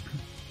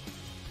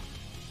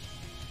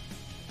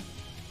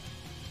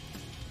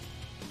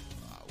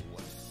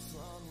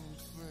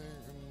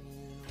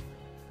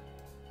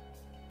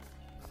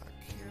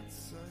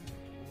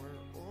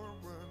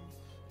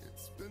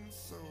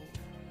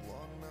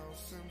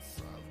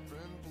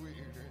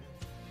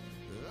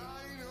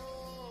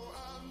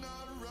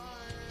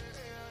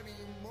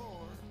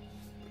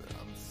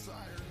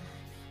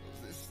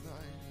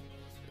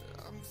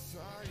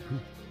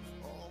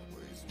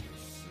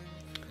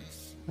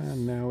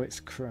 And now it's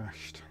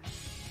crashed.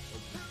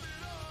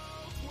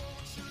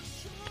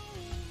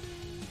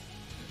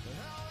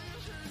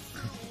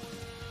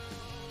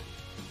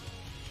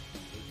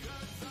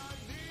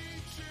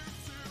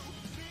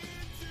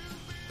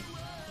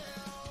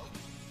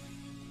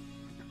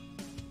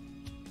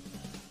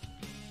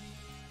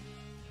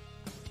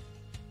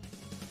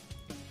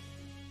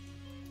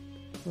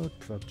 Load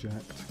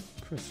project,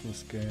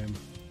 Christmas game.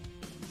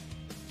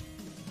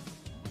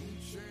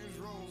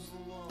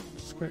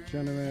 Script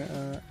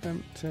generator,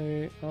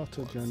 empty,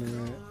 auto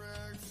generate,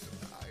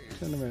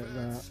 generate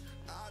that,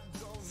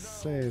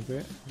 save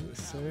it, it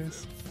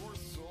says.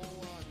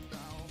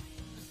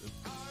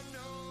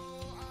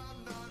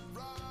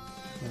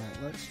 Right,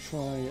 let's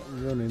try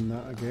running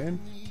that again.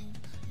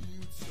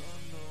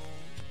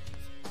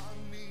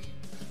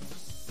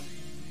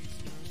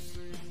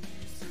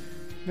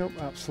 Nope,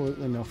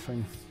 absolutely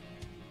nothing.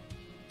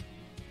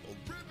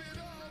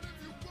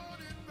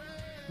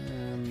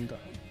 And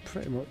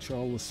pretty much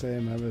all the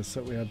same errors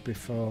that we had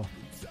before.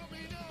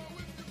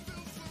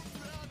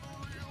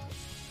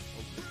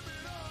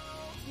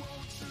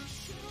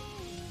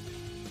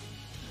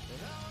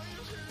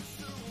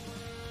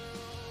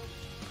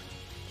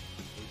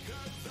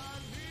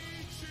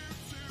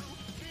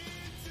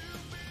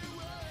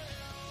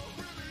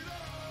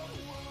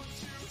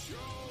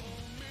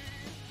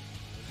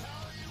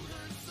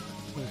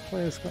 So the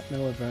player's got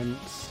no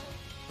events.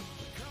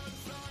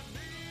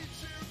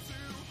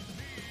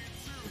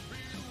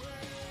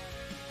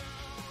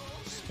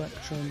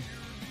 Spectrum.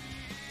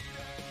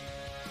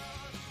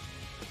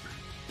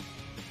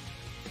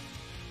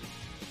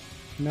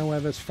 No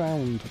errors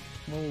found.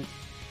 Well, it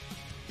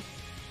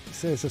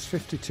says there's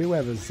 52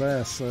 errors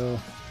there, so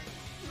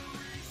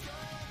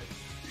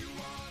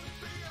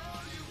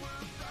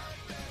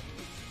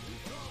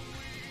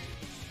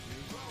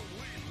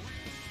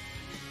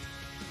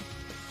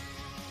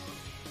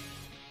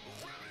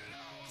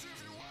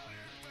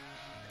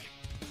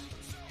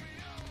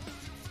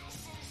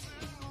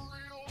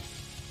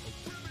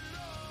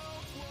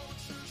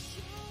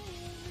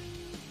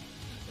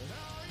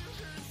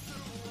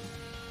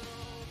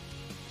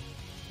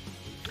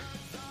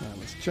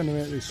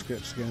generate these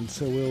scripts again.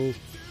 So we'll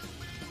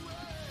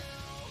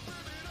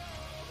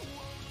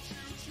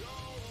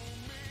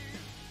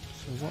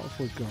what have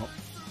we got?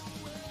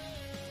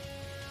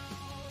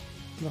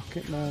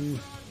 Rocketman,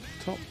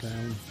 top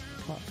down,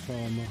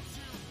 platformer.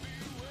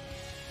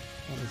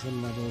 That is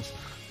in medals.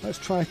 Let's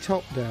try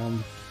top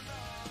down,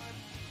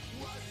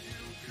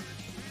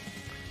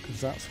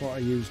 because that's what I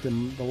used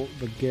in the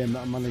game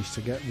that I managed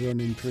to get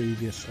running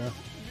previously.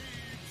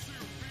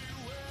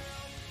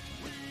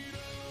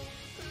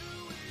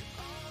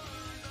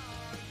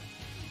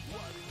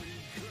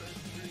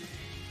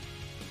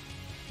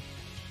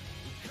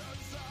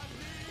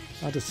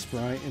 Add a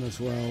sprite in as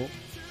well.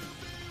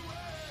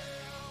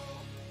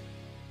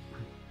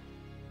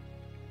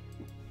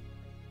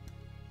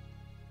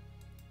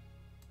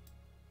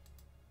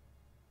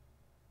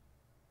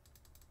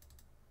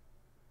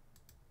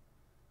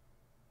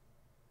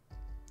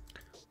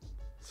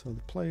 So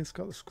the player's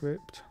got the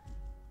script.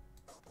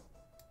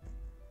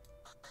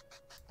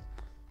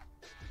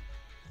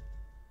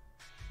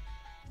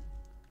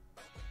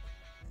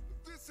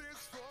 This is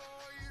for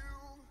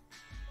you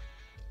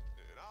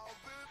and all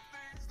the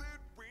things that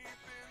we've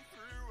been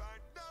through.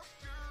 I know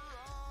you're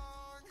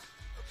wrong.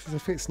 As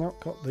if it's not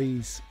got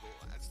these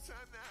Last time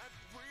that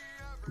we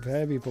ever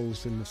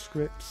variables in the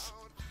scripts,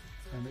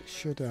 and it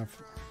should have.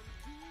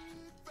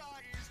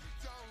 advised,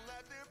 don't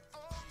let them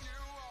own you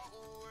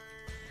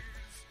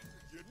always.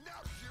 You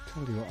know you're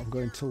Tell you what, I'm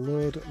going to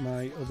load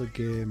my other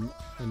game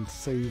and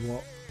see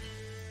what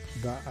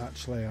that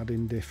actually had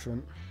in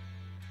different.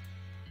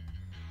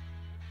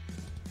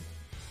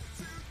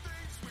 two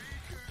things we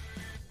could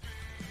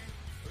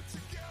be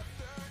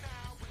together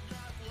now. We're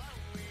not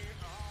lonely.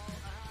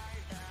 All I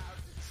have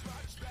is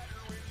much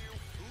better when you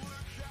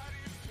look at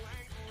it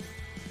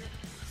plainly.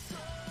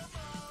 Some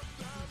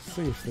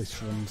of See if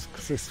this runs,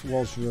 because this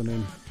was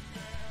running.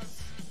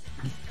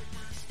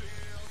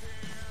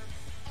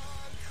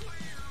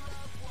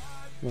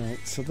 Right,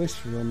 so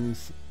this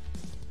runs.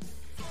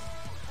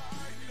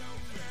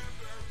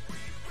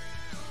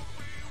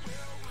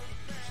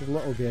 It's a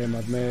little game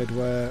I'd made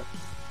where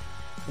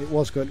it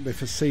was going to be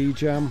for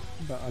C-Jam,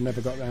 but I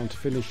never got round to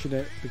finishing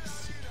it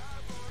because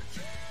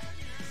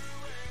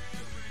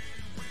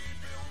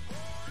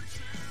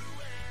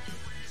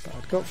but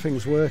I'd got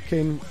things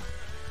working,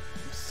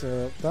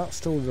 so that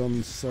still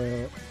runs.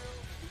 So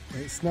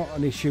it's not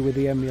an issue with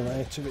the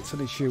emulator, it's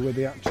an issue with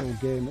the actual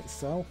game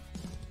itself.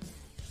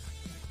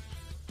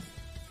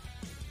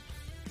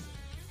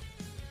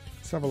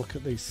 Let's have a look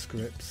at these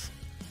scripts.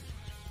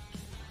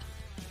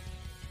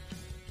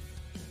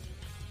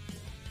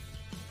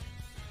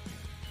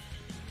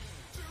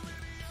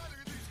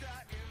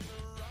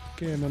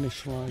 Game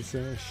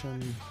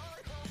initialization.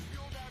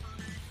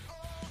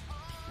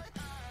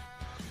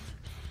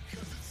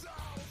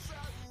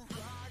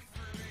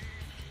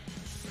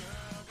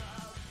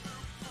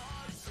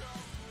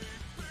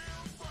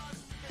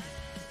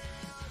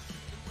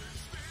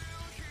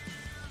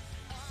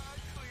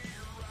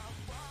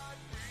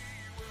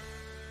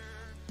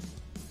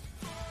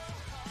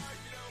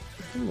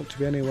 Doesn't look to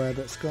be anywhere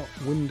that's got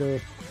window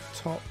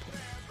top.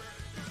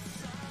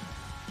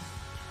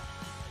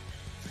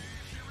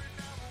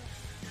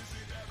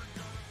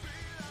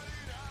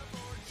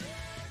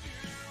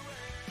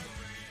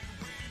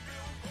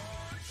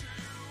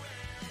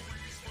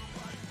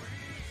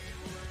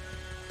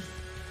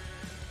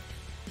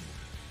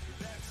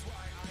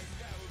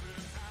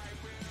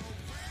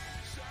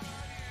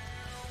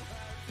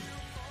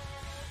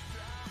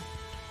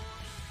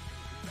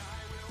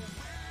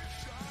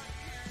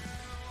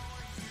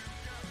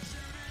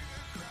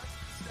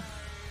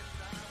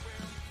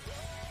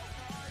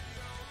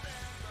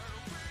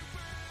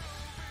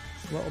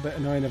 A little bit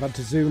annoying. I've had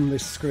to zoom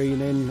this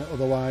screen in,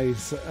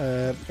 otherwise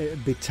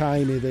it'd be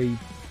tiny, the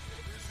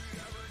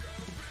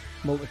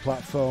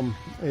multi-platform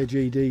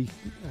AGD,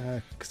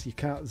 because you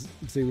can't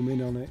zoom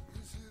in on it.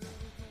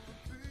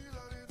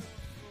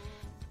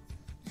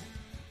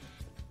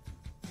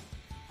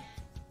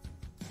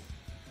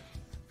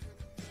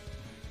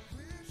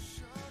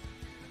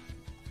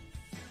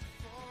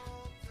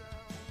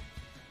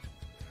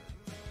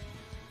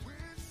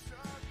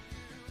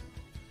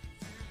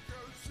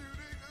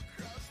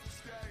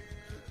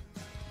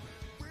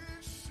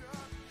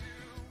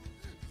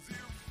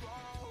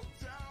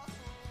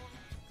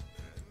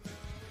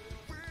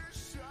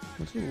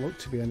 There doesn't look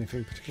to be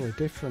anything particularly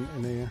different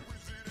in here.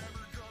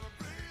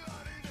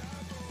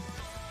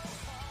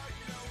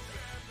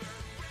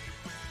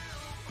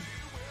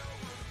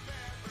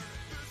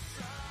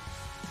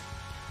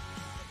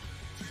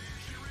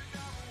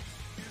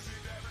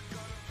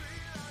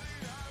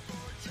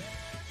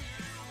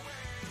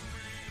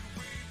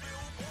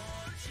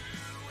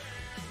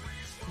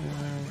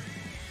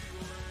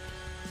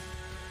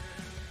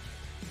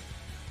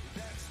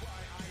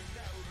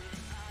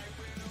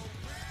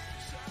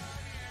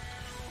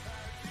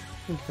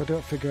 I think if I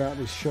don't figure out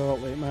this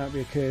shortly, it might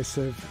be a case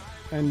of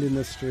ending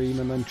the stream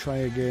and then try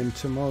again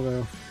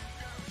tomorrow.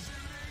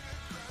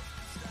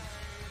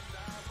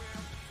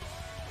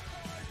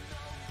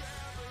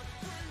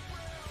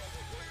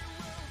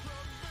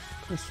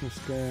 Christmas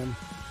game.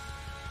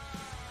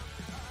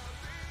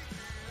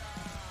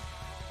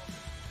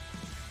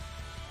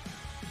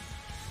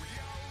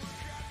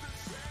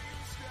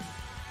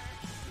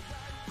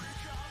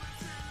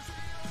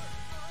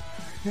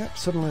 Yep,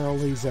 suddenly all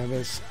these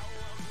errors.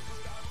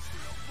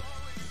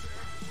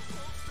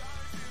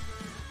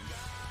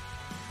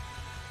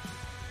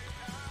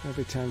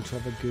 Maybe time to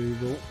have a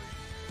Google.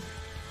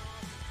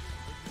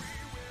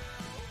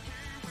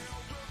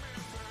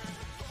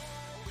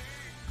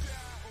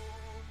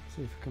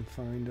 See if I can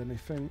find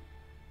anything.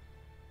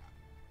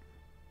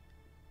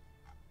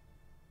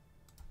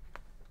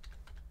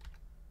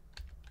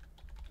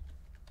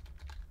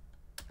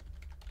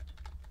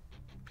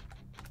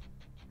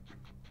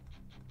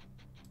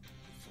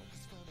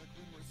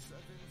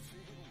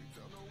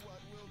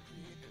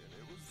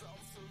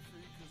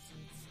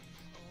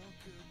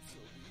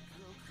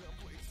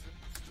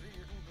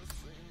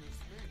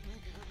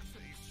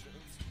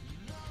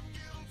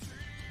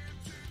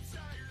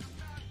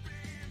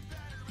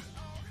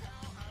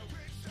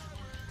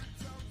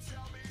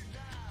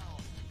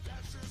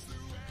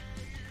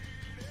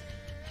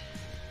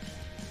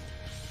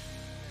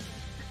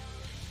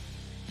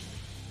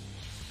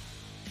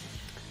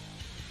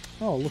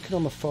 Oh, looking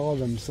on the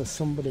forums, there's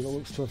somebody that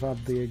looks to have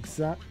had the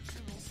exact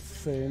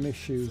same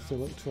issues. They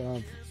look to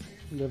have,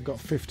 they've got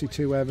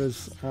 52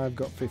 errors, I've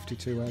got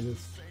 52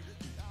 errors.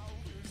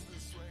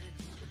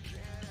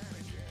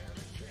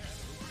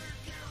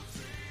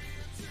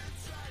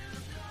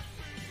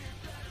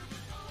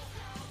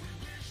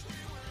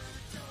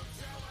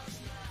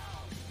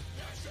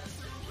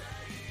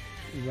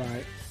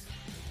 Right.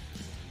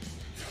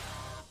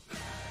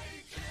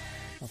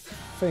 I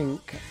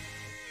think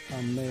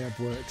I may have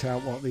worked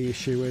out what the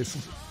issue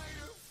is.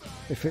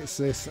 If it's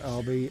this,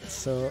 I'll be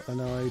so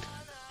annoyed.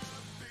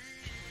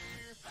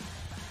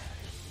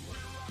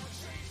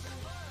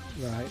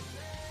 Right.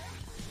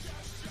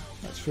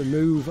 Let's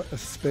remove a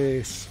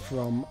space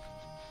from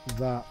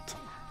that.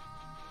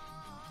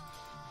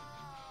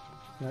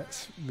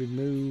 Let's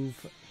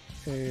remove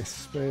a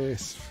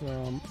space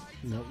from...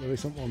 No, there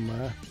isn't one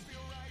there.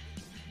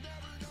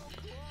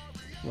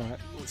 Right,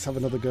 let's have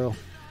another go.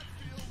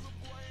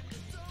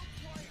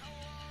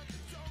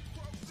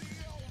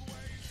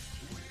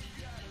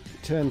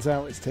 Turns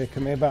out it's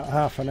taken me about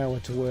half an hour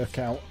to work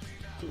out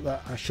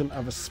that I shouldn't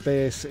have a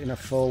space in a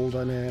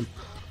folder name.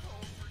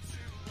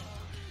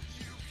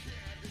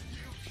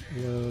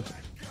 Load.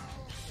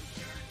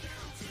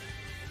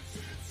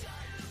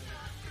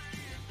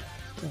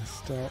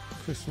 Desktop,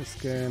 Christmas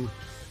game.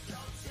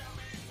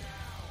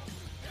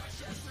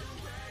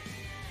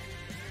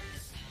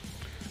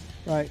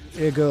 Right,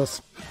 here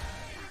goes.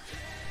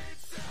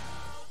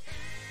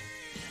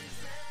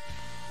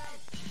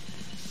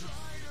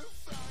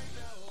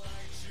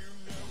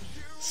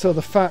 So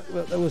the fact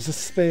that there was a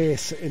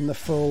space in the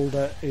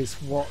folder is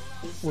what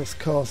was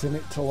causing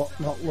it to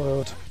not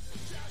load.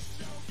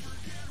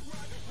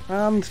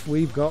 And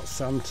we've got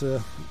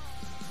Santa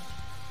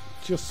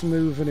just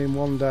moving in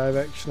one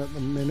direction at the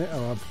minute.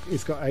 Oh,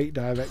 he's got 8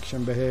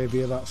 direction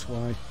behaviour, that's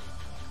why.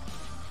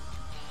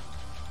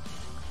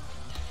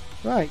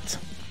 Right,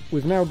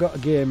 we've now got a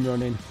game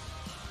running.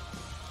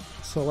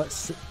 So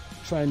let's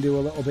try and do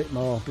a little bit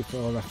more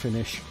before I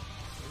finish.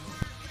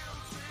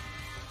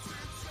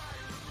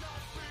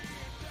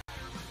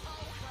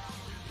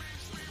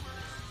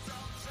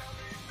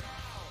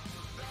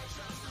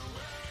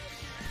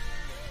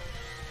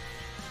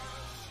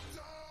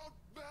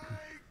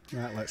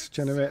 Right, let's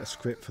generate a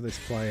script for this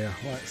player.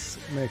 Let's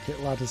make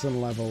it ladders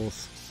and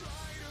levels.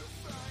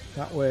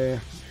 That way,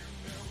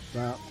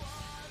 that.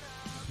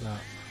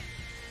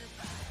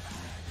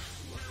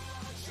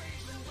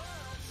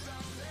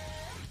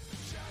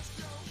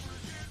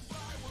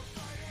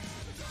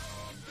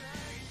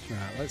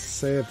 Right, let's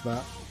save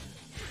that.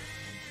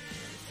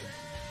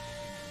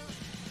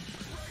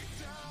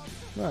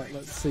 Right,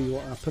 let's see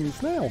what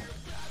happens now.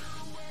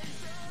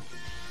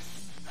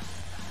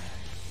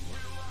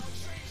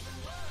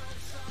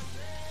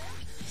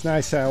 It's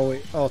nice how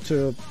it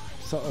auto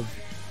sort of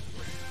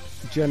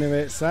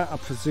generates that. I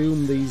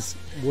presume these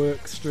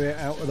work straight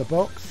out of the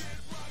box.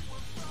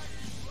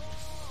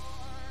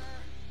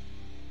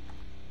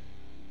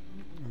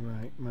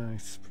 Right, my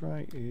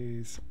sprite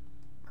is...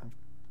 I've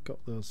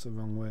got those the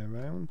wrong way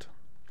around.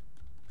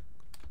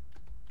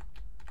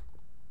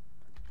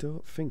 I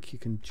don't think you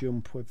can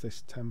jump with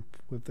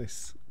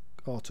this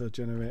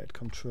auto-generated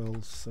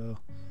controls, so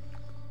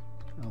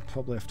I'll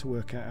probably have to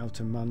work out how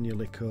to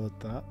manually code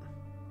that.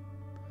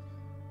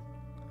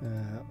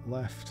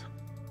 Left,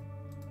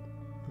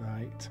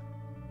 right.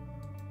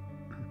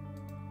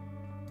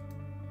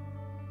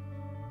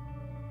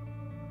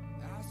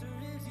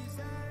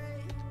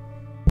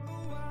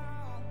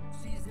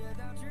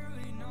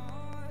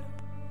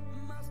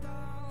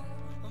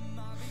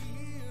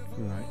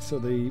 Right, so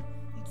the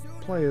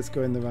players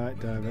go in the right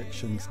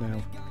directions now.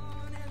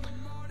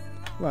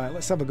 Right,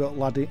 let's have a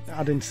go at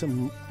adding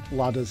some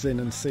ladders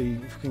in and see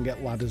if we can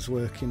get ladders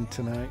working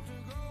tonight.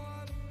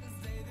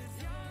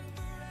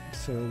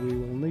 So we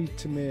will need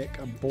to make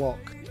a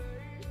block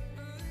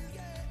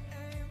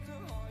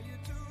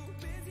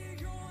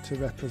to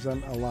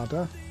represent a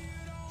ladder.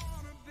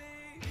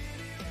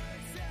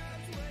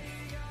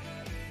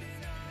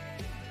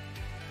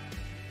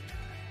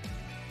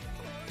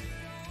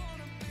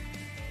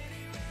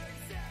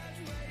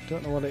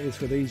 Don't know what it is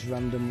with these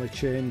randomly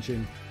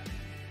changing.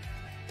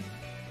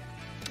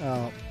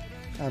 Oh,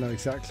 I know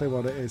exactly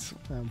what it is.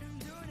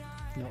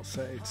 Not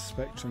set it to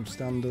Spectrum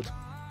standard.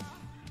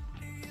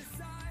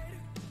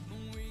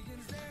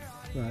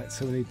 Right,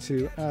 so we need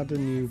to add a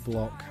new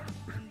block.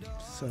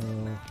 So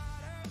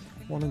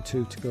 1 and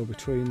 2 to go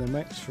between them,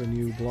 X for a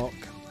new block.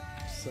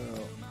 So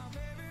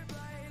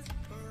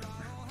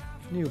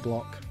new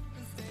block.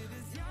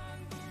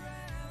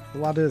 The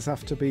ladders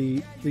have to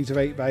be, these are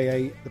 8 by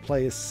 8, the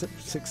player's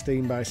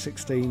 16 by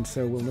 16,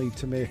 so we'll need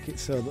to make it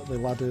so that the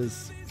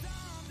ladders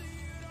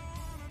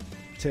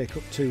take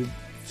up two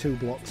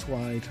blocks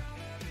wide.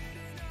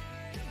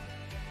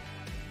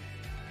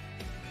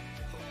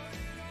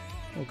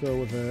 We'll go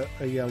with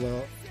a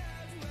yellow.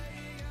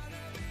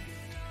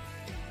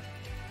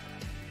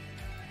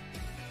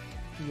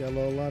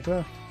 Yellow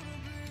ladder.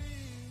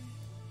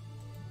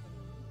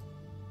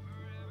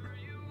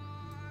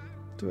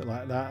 Do it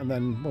like that, and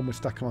then when we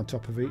stack them on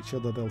top of each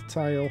other, they'll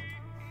tile.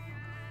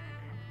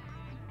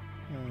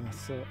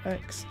 So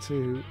X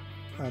to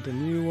add a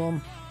new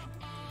one.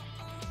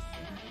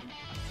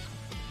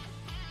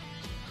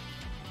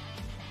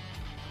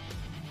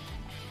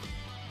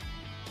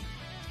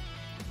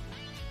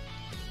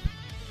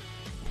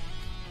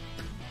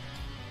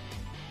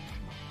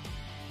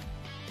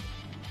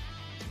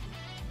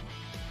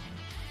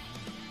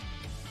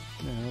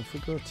 Now if we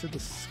go to the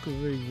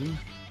screen,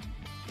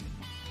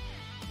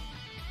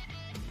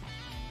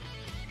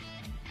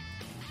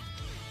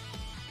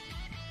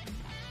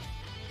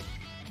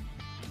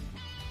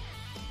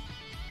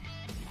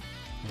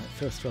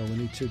 first of all, we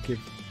need to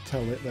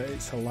tell it that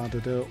it's a ladder,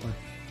 don't we?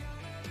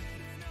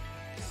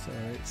 So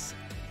it's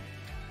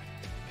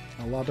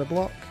a ladder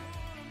block,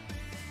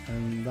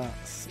 and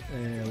that's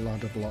a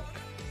ladder block.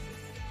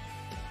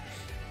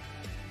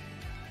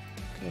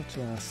 Go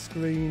to our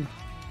screen.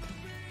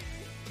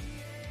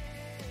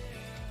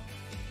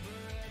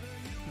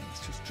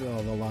 Let's just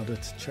draw the ladder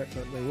to check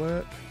that they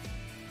work.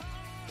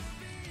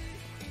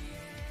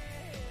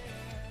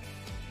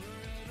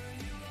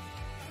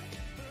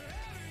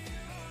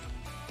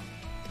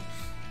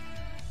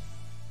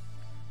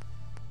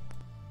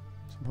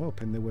 I'm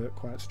hoping they work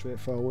quite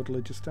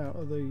straightforwardly just out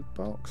of the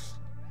box.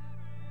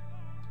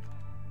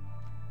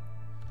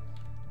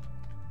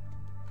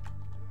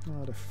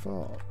 I'd have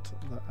thought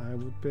that I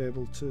would be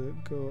able to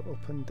go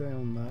up and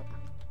down that.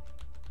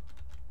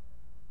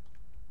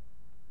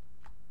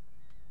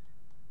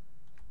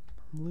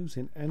 I'm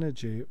losing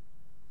energy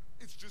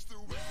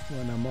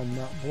when I'm on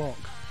that block.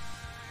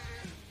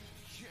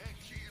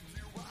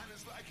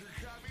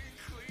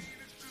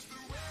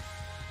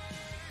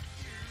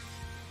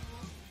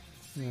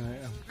 Right,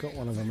 I've got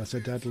one of them as a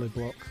deadly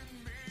block.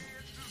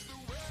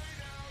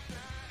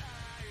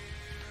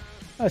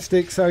 Hi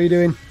Sticks, how are you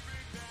doing?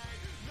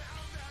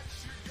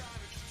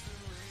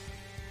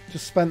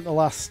 Just spent the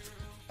last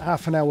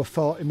half an hour,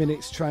 40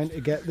 minutes trying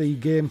to get the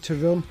game to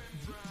run.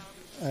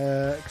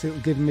 Because it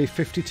was giving me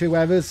 52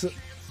 errors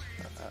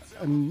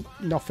and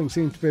nothing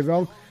seemed to be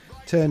wrong.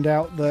 Turned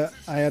out that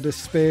I had a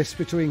space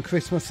between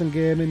Christmas and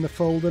game in the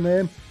folder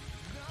name,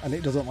 and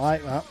it doesn't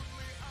like that.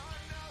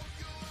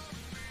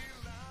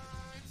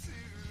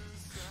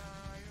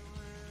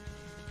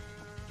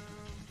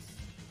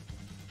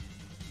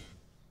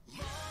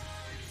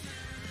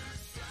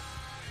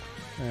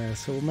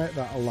 So we'll make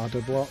that a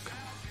ladder block.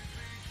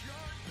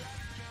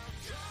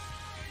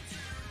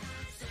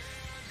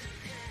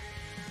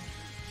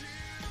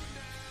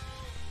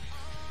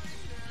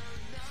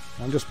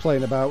 I'm just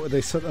playing about with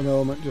this at the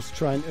moment, just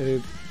trying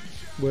to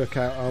work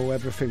out how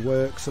everything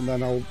works, and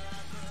then I'll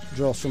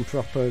draw some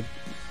proper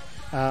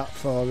art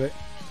for it.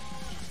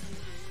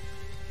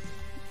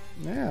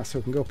 Yeah, so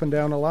we can go up and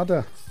down a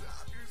ladder.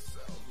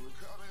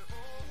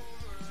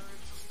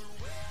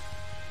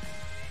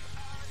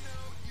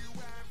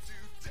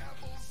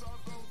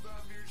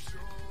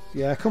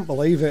 Yeah, I couldn't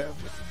believe it.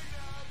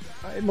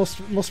 It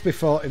must be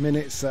 40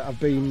 minutes that I've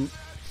been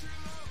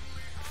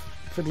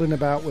fiddling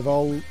about with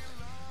all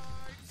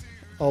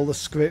the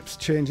scripts,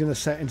 changing the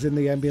settings in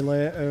the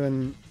emulator,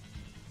 and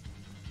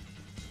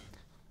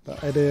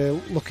but I had a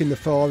look in the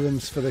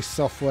forums for this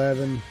software,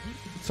 and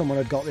someone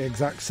had got the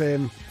exact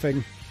same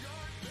thing.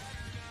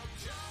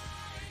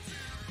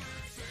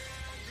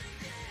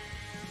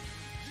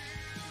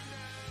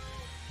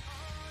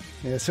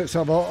 Yeah, so it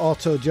sort of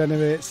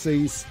auto-generates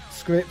these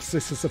scripts.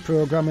 This is the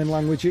programming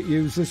language it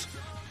uses.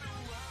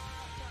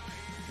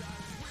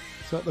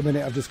 So at the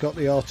minute I've just got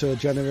the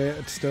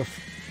auto-generated stuff.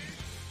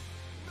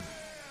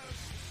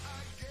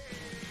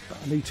 But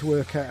I need to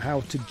work out how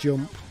to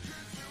jump,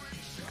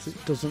 because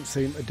it doesn't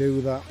seem to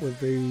do that with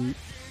the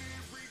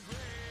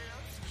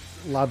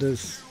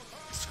ladders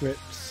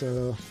script.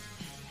 So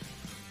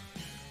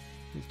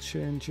we'll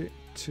change it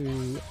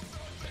to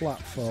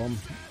platform,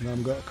 and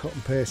I'm going to cut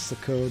and paste the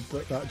code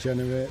that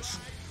generates.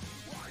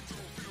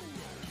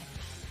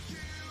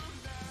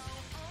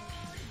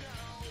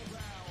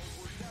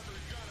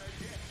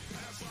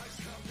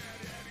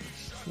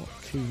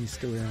 keys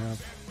do we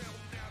have?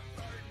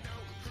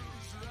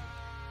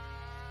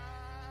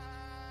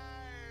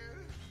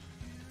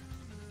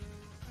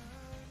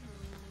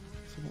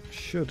 So that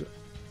should, the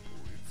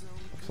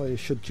player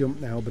should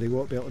jump now, but he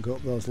won't be able to go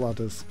up those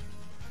ladders.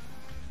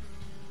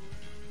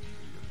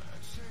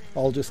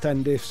 All just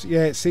end ifs.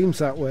 Yeah, it seems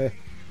that way.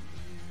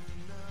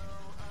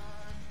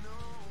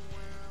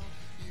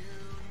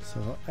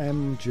 So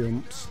M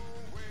jumps.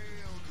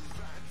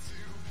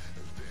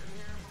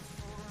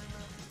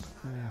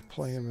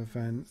 Player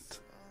event.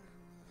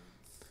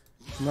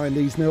 Knowing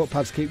these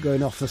notepads keep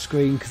going off the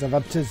screen because I've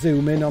had to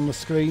zoom in on the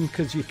screen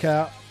because you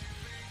can't,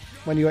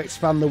 when you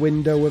expand the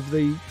window of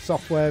the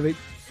software, it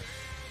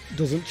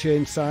doesn't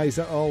change size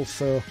at all,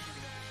 so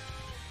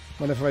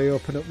whenever I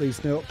open up these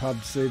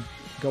notepads they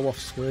go off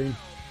screen.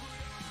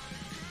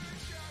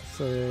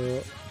 So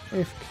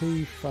if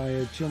key,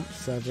 fire, jump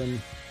 7,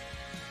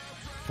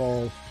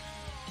 fall.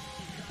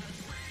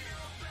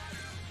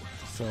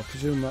 So I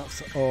presume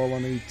that's all I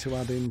need to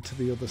add into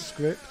the other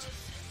script.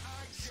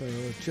 So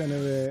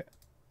generate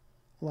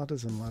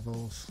ladders and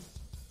levels.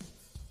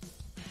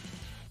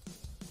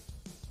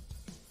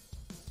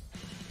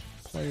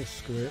 Play a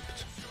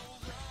script.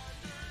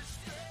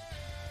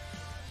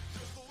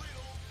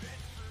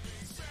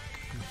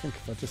 I think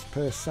if I just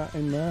paste that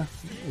in there,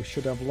 we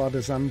should have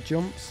ladders and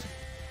jumps.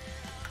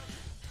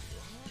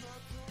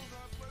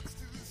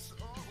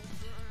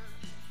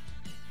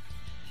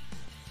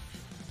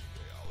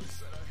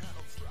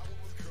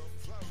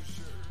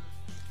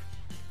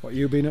 What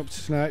you been up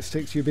to tonight,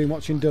 Sticks? You been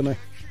watching Dunny?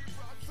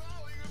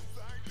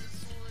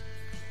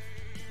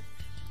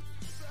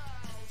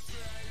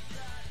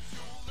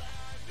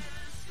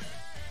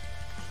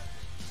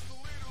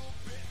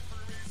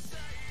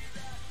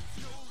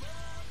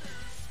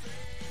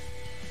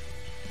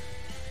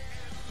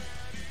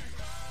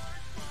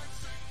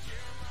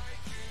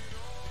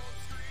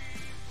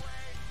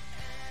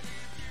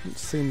 Haven't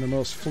seen the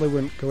most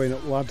fluent going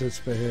up ladders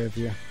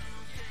behaviour.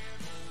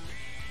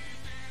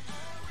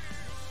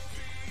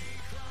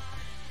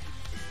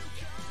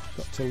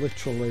 Got to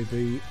literally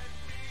be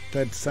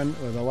dead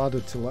centre of the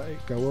ladder to let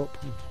it go up.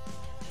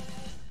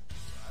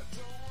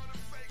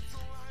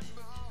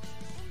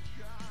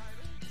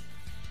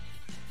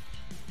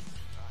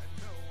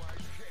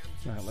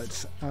 Right,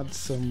 let's add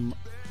some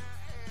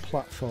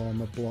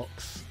platformer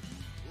blocks,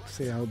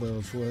 see how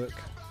those work.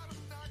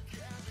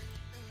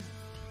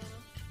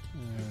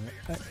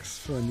 X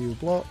for a new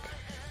block.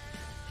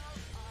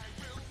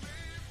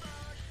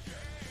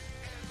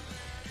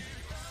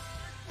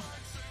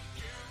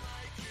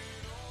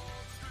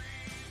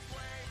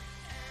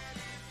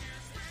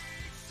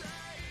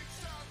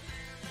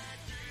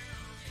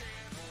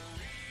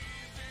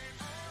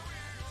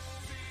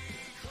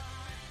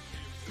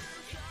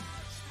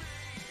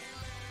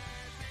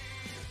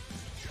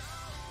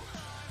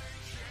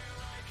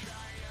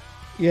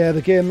 Yeah,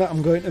 the game that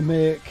I'm going to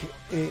make,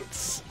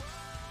 it's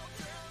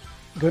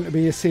going to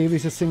be a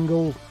series of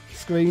single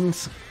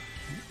screens.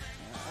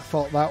 I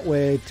thought that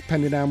way,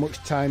 depending how much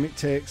time it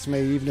takes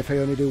me, even if I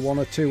only do 1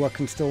 or 2, I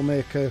can still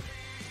make a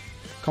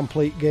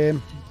complete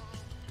game.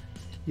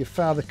 Your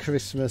Father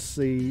Christmas,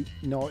 the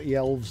naughty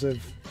elves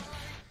have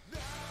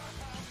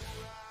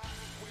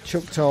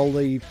chucked all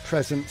the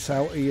presents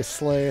out of your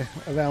sleigh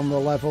around the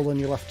level and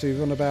you'll have to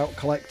run about,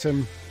 collect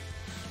them,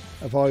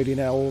 avoiding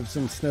elves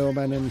and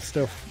snowmen and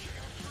stuff,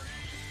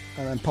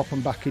 and then pop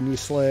them back in your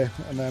sleigh,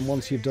 and then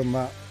once you've done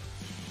that,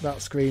 that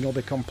screen will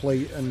be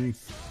complete and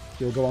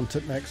you'll go on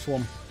to the next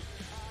one.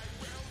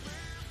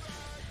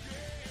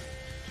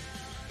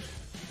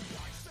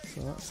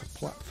 So that's a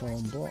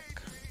platform block.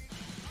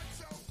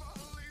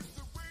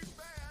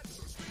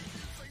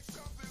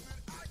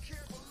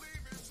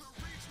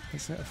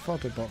 Is it a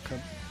fodder block? I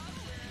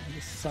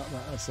just sat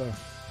that as a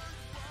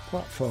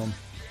platform.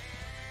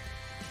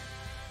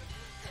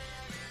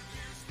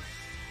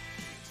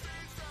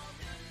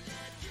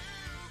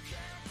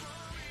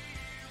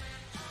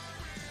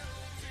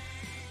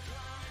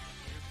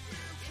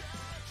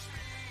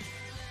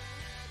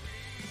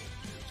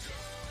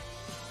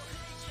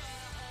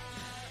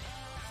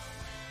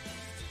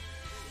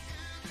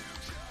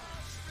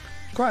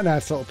 Quite a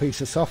nice little piece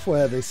of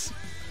software, this.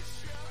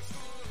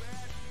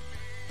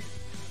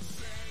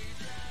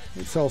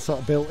 It's all sort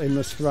of built in,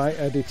 the sprite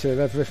editor,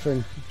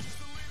 everything.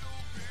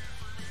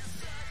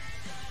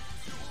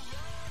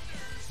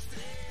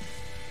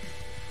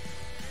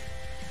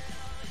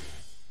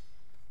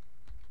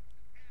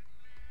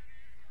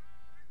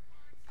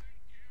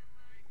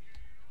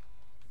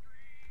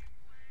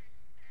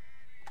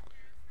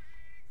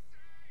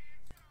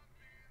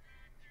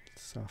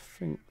 So I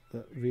think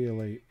that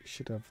really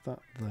should have that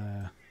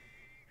there.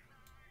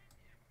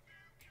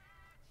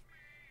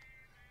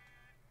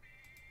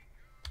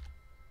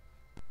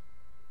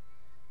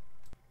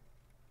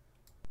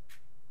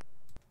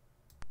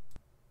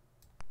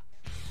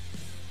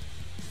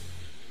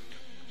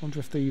 Wonder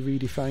if the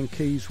redefined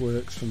keys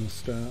works from the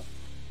start.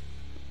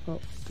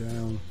 Up,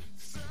 down,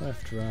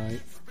 left,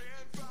 right,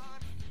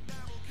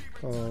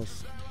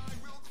 pause.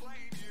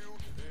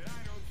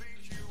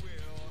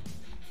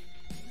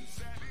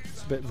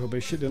 bit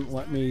rubbish. It didn't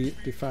let me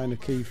define a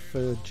key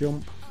for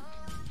jump.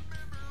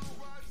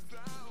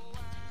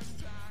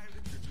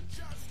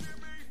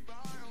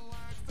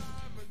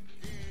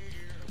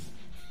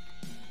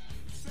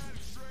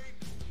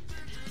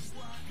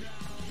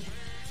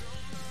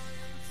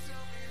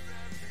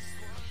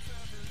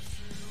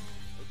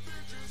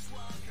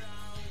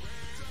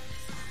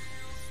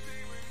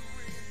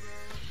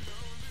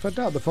 If I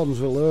doubt the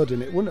funds were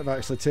loading, it wouldn't have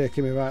actually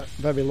taken me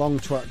very long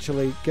to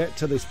actually get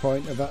to this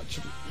point of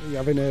actually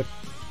having a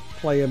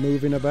player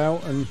moving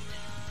about. And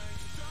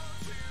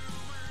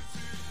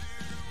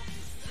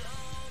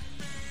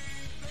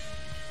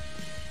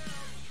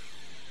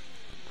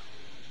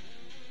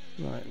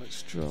right,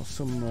 let's draw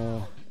some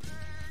more,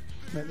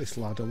 make this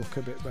ladder look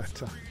a bit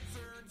better.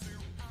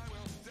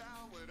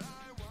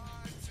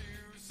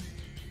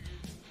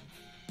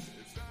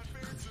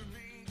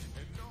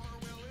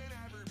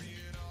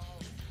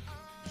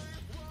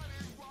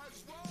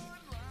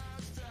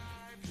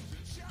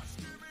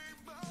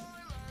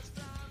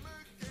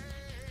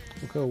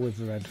 We'll go with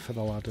red for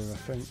the ladder, I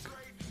think.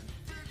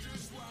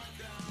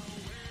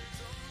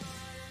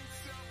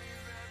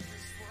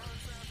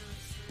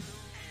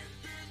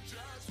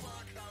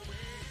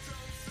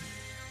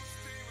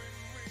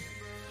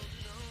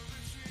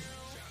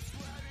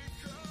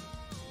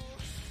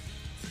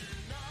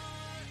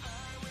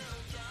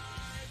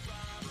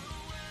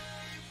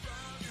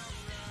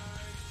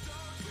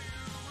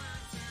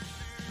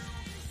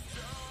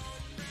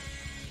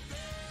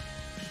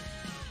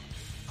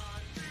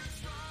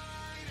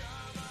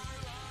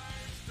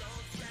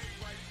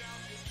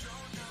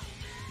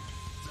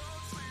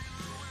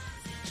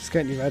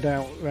 Getting your head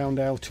around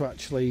how to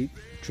actually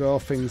draw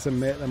things and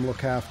make them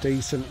look half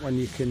decent when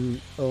you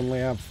can only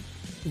have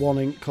one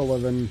ink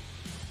colour and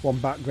one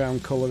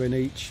background colour in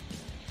each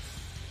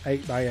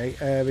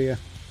 8x8 area.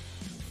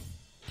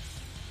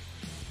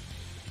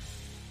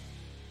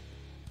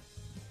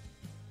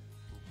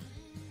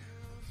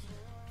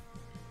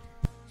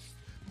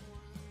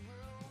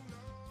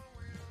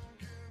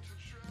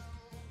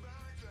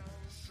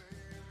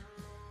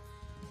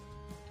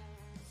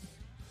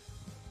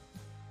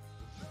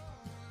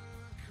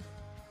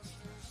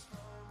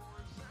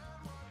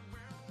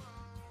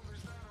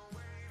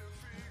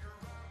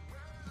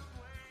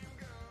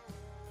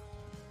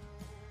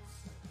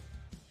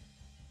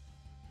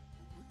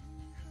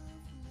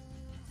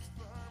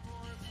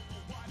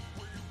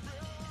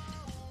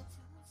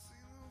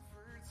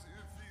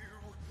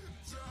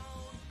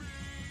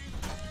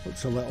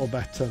 Looks a little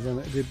better than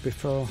it did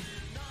before.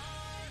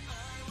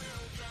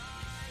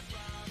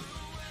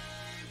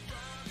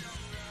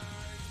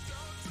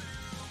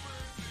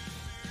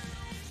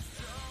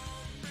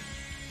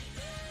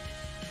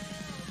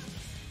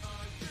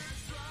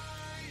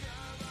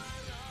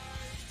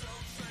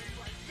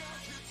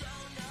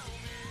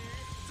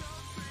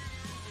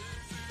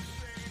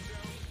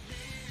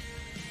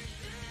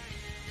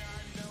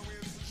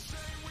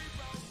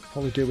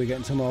 Probably do we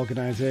getting some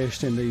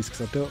organisation in these,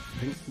 because I don't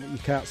think you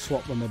can't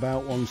swap them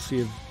about once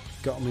you've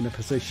got them in a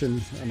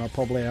position, and I'll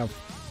probably have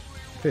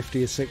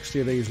 50 or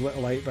 60 of these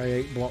little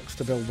 8x8 blocks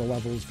to build the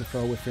levels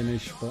before we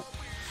finish. But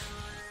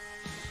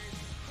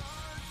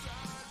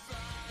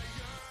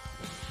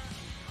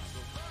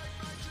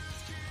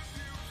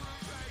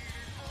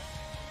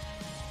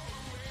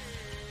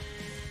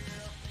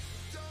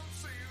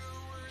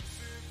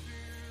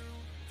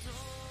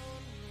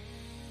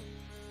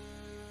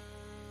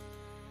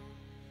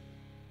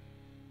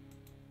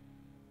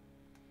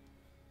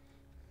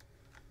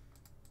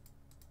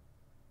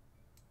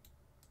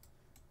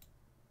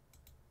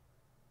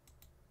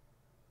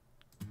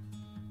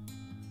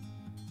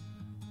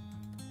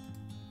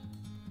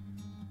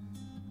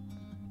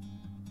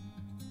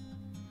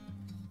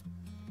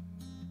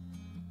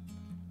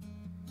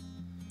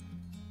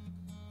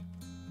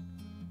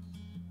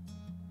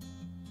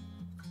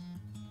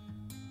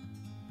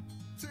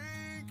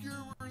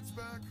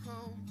back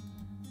home,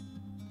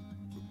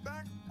 but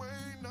back away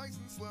nice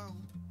and slow.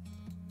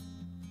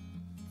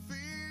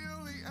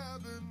 Feel the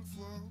ebb and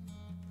flow.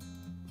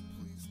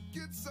 Please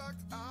get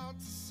sucked out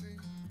to sea.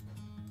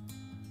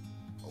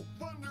 I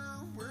wonder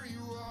where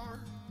you are,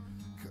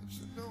 'cause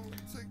you know we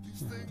take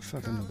these things. Let's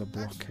add another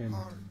block in.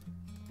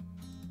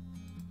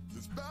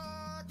 This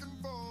back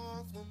and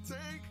forth will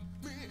take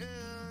me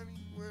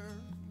anywhere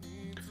I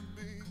need to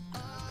be.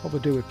 Probably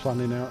do with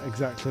planning out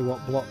exactly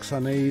what blocks I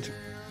need.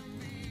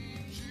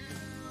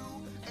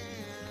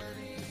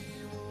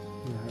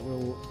 Right,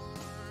 we'll,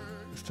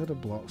 instead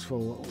of blocks,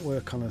 we'll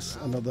work on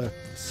another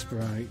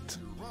sprite.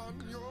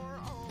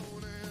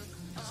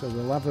 So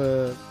we'll have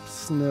a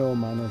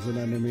snowman as an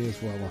enemy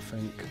as well, I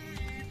think.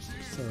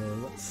 So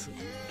let's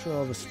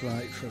draw the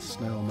sprite for a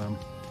snowman.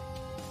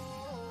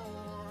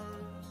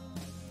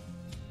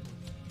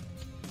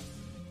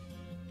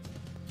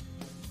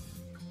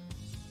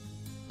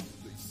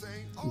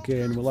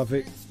 Again, we'll have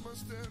it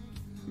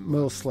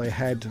mostly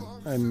head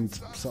and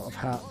sort of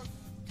hat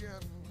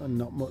and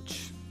not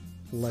much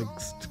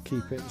legs to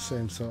keep it the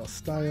same sort of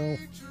style.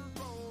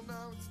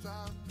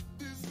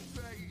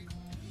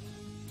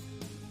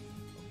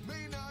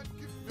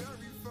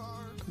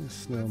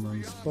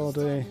 snowman's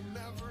body.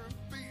 never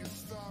be a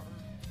star.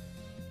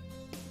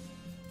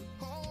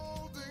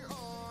 Holding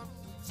on,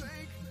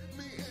 take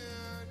me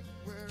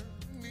anywhere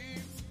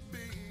needs to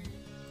be.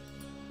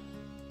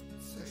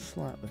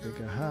 Slightly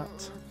bigger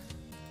hat.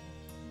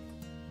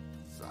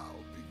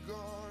 I'll be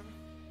gone.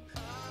 I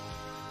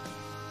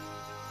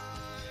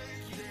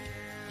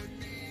can't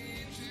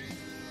need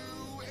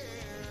you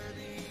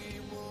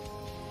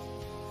anymore.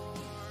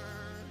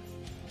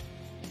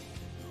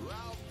 You're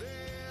out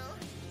there,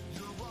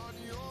 you're on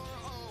your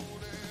own,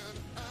 and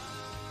I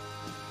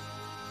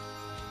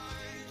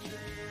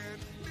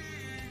can't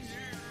need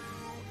you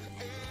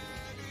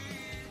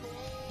anymore.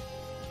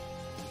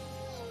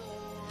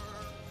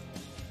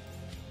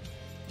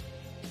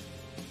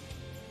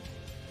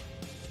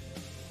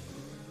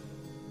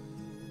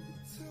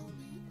 Tell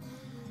me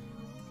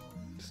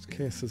Just a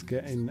case of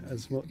getting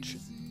as much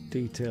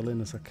detail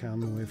in as I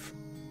can with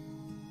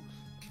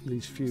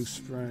these few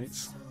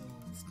sprites.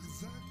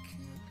 'cause I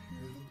can't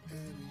hear them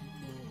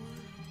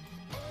anymore.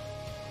 Oh,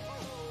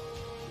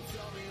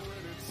 tell me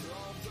when it's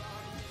all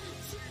done.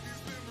 Take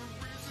these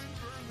memories and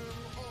burn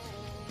them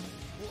all,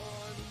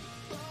 one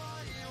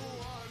by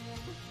one.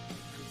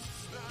 'Cause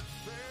it's not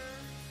fair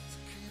to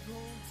keep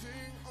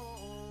holding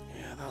on.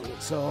 Yeah, that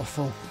looks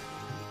awful. I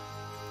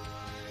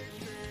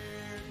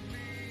can't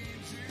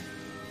need you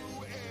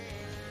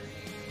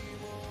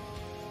anymore.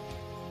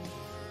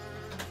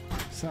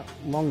 It's that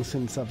long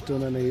since I've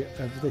done any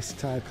of this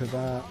type of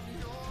art.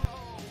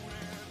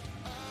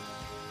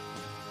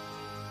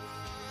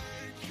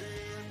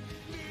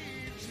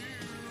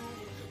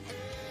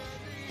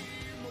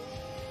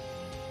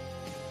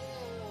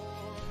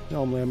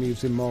 Normally I'm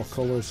using more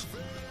colours.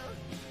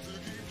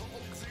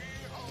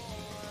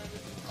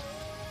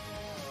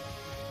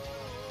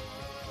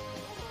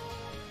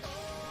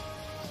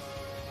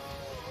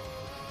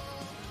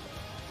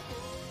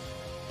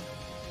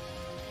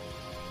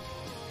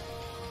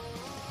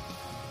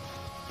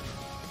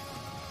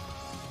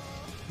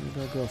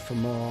 Maybe I'll go for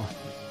more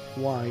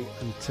white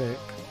and take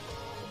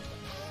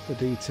the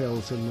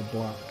details in the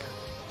black.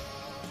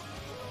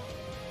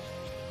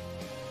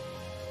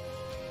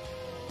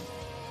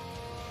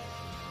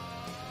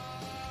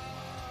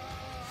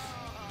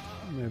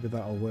 Maybe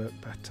that'll work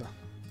better.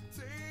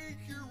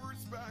 Take your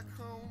words back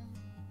home.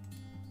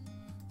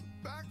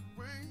 Back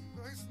way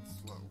nice and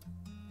slow.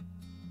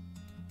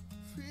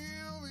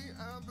 Feel the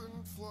ebb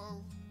and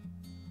flow.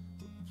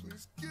 But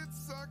please get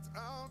sucked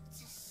out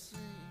to sea.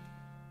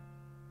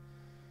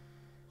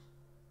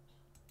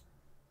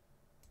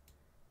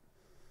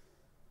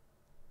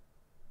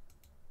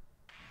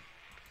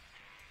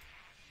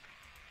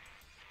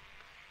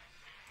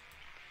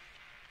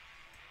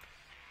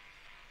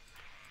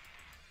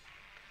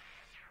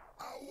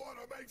 I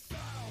wanna make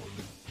sound.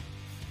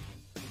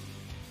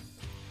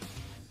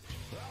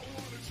 I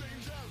wanna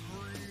change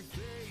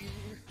everything.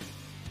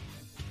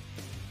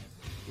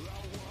 I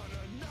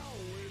wanna know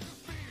it,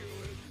 feel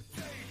it,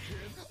 take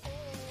it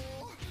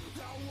all.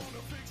 I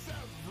wanna fix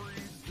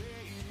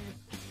everything.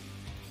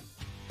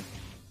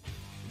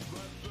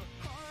 But the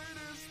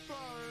hardest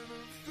part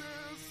of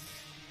this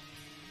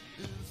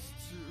is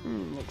to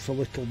Looks a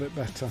little bit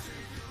better.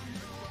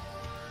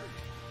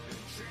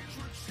 change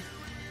what you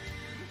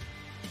need.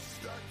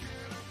 Stuck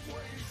in a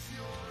place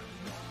you're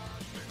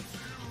not meant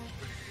to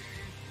be.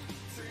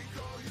 Take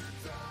all your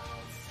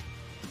doubts,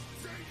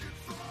 take it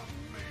from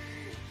me.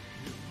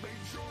 You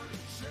made your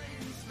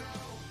chains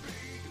now be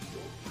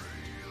your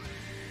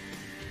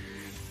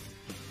release.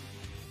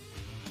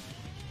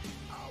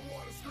 I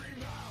wanna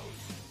scream out,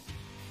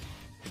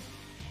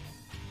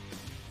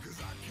 'cause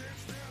I can't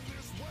stand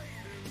this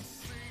wait and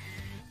see.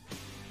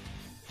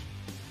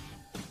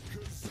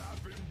 'Cause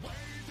I've been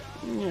way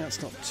down. Yeah,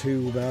 it's not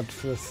too bad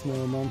for a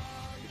snowman.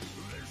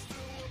 There's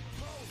still a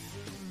pulse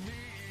in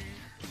me.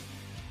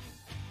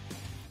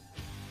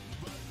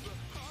 But the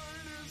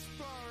hardest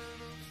part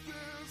of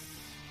this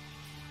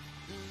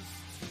is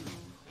to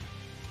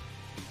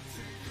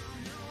take who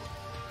you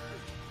are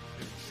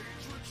and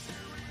change what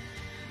you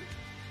need.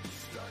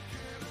 Stuck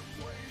in a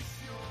place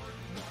you're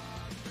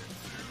not meant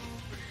to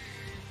be.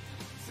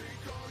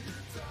 Take all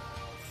your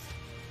doubts,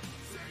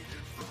 take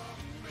it from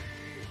me.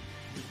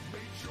 You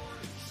made your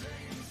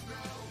chains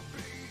now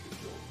be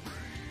your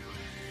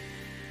release.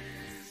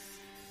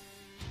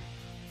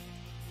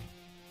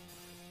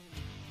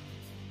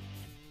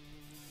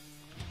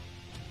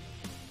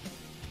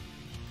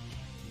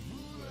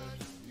 Who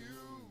let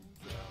you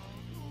down?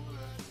 Who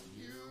let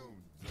you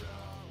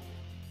down?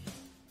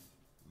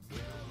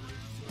 There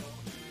is no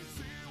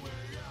easy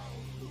way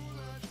out. Who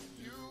let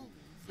you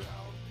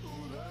down? Who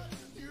let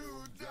you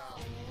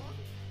down?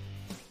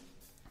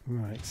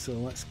 Right, so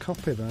let's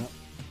copy that.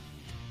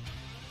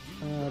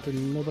 Add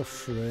another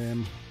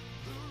frame.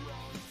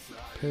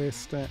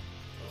 Paste it.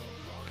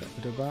 Get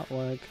rid of that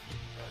leg.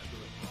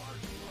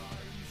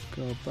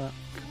 Go back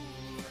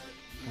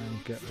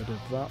and get rid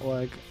of that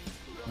leg.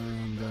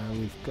 And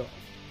we've got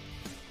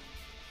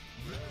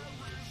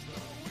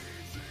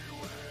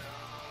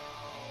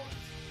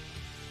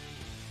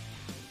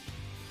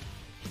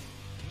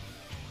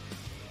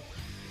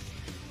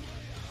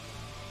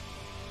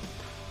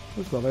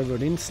We've got a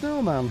running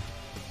snowman.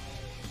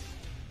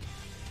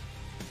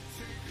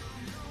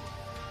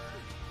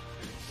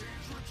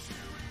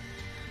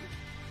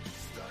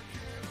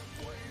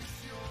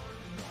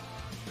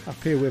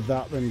 Happier with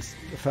that than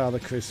Father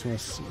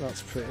Christmas.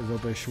 That's pretty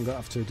rubbish. I'm going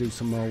to have to do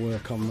some more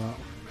work on that.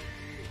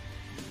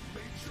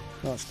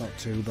 That's not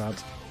too bad.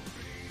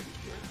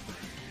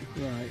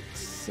 Right,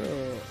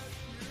 so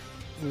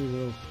we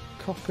will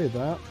copy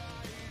that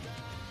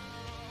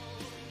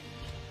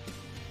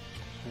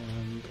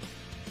and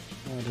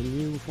add a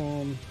new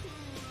one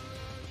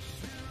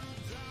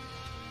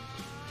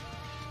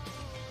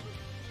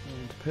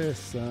and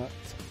paste that,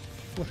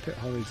 flip it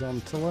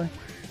horizontally.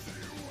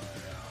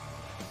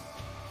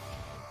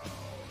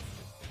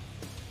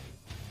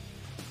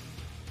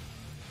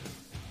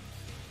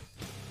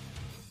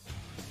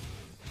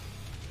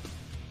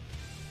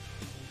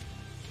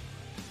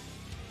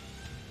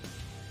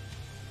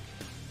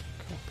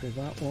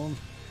 That one.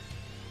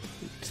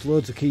 It's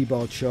loads of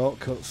keyboard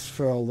shortcuts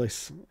for all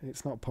this.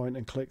 It's not point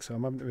and click, so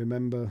I'm having to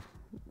remember,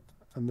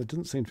 and there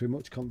doesn't seem to be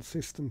much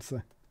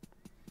consistency.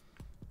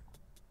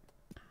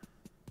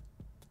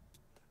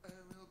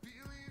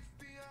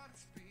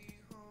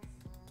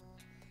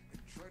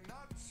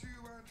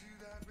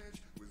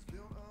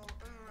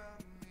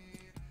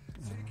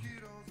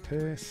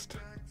 Paste.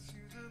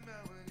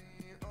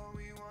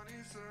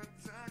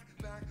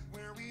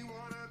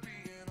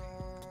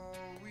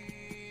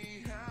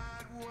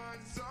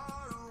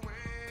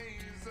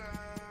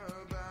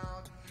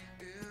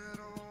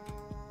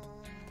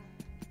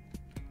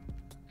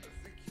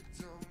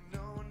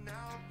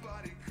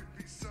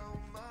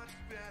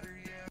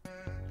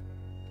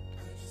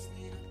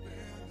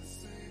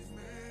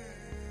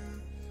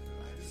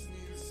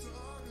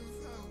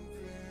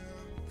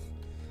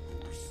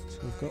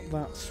 We've got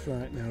that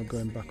straight now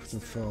going backwards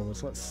and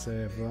forwards. Let's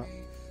save that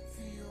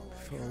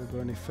before we go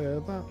any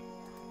further.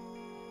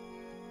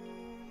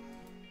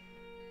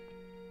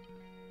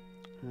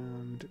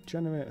 And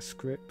generate a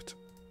script.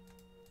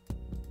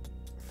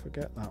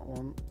 Forget that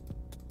one.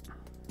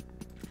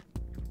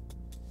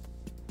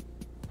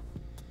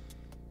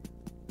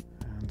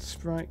 And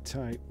sprite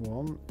type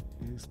 1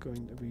 is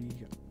going to be,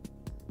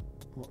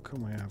 what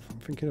can we have? I'm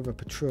thinking of a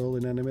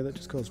patrolling enemy that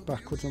just goes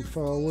backwards and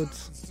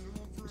forwards,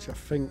 which I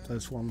think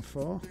there's one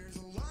for.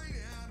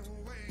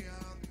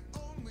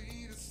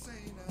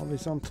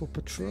 Horizontal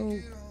patrol.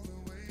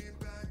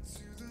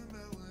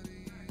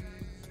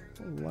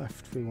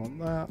 Left we want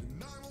that.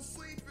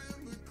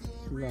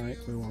 Right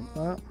we want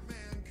that.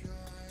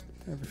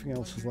 Everything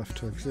else is left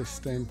to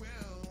existing.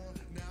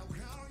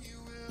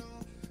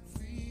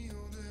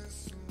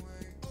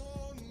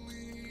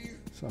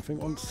 So I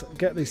think once I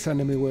get this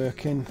enemy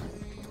working,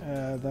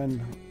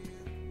 then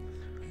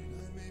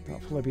that'll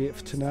probably be it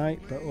for tonight,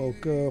 but we'll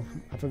go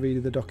have a read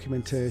of the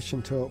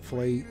documentation to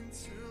hopefully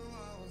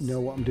know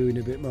what I'm doing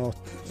a bit more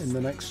in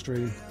the next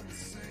stream.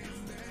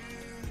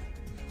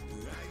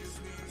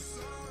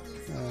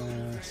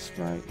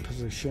 Sprite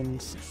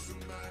positions.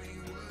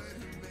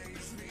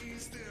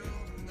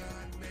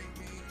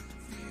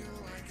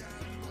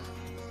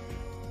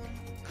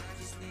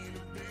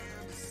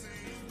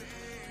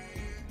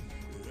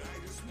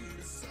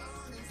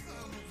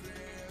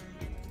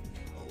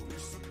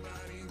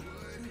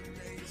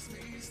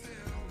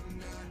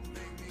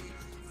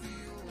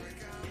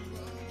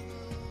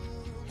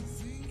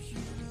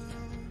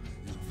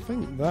 I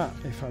think that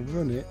if I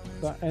run it,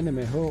 that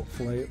enemy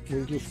hopefully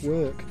will just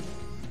work.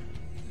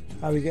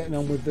 How are we getting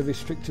on with the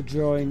restricted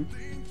drawing,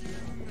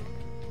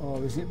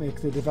 or is it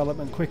making the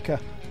development quicker?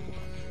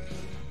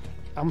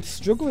 I'm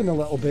struggling a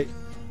little bit,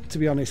 to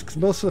be honest, because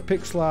most of the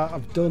pixel art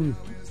I've done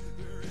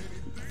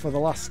for the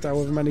last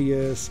however many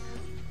years,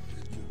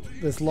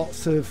 there's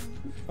lots of,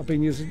 I've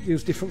been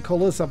used different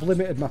colours. I've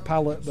limited my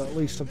palette, but at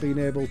least I've been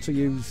able to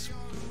use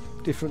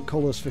different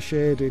colours for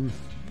shading.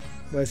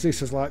 Whereas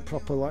this is like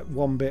proper like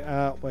one bit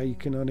art where you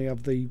can only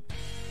have the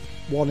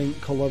one ink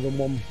colour and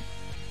one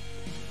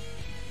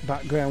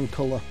background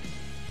colour.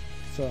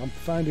 So I'm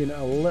finding it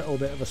a little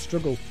bit of a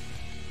struggle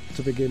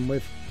to begin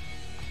with.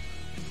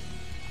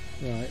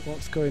 Right,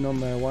 what's going on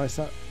there? Why is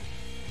that?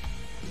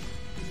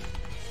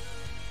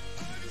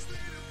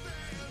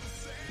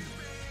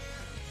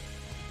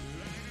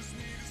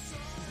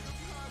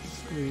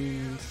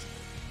 Screens.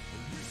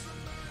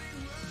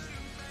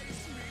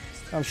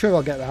 I'm sure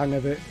I'll get the hang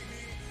of it.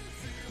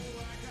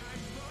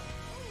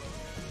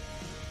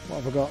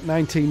 What have I got?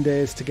 19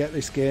 days to get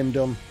this game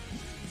done.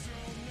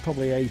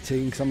 Probably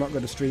 18 because I'm not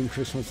going to stream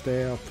Christmas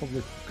Day or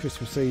probably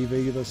Christmas Eve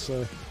either,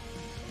 so.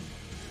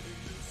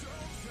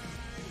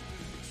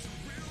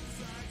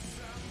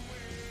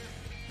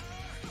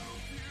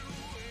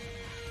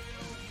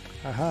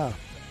 Aha.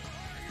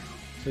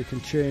 So you can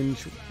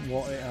change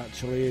what it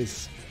actually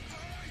is.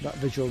 That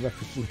visual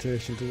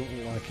representation doesn't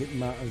look like it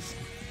matters.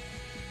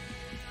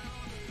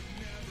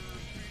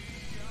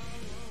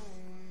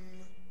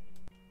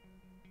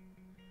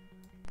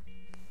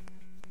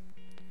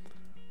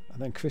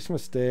 And then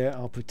Christmas Day,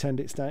 I'll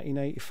pretend it's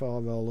 1984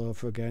 all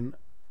over again,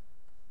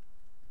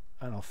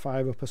 and I'll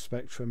fire up a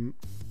Spectrum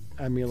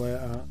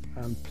emulator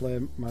and play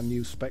my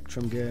new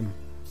Spectrum game.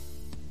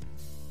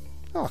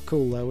 Oh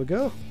cool, there we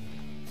go.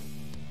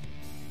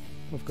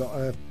 We've got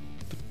a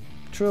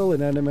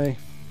patrolling enemy,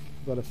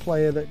 we've got a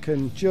player that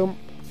can jump,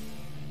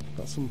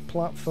 got some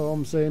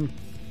platforms in.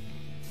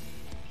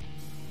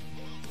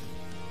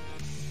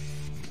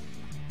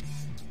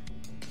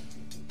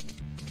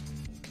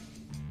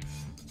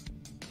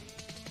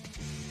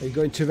 Are you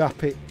going to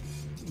wrap it?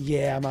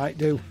 Yeah, I might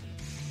do.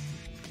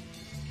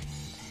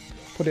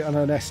 Put it on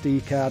an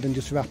SD card and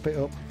just wrap it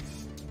up.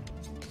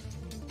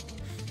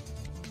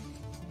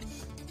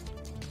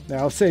 Now,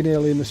 I was saying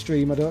earlier in the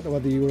stream, I don't know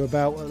whether you were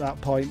about at that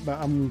point, but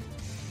I'm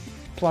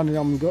planning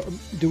on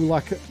doing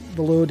like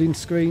the loading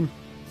screen.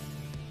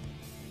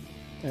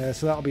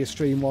 So that'll be a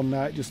stream one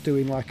night, just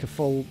doing like a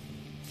full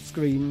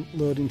screen,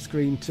 loading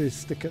screen to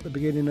stick at the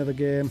beginning of the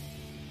game.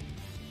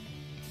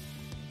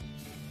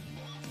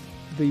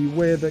 The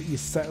way that you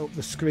set up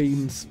the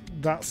screens,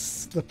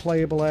 that's the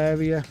playable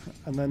area,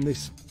 and then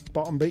this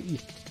bottom bit you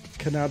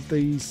can add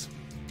these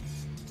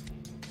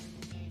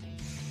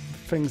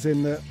things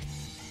in that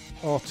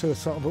auto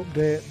sort of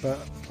update, but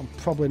I'm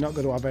probably not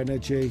going to have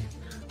energy.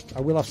 I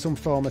will have some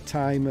form of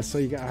timer so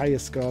you get a higher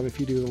score if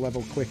you do the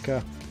level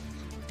quicker.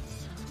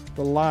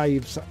 The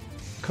lives,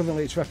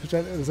 currently it's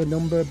represented as a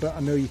number, but I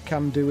know you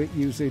can do it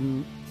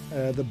using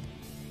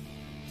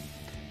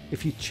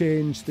if you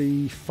change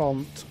the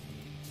font.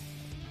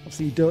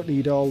 Obviously you don't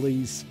need all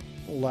these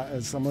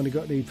letters. I'm only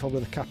going to need probably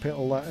the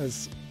capital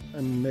letters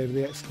and maybe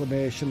the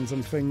exclamations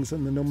and things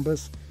and the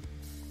numbers.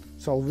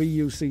 So I'll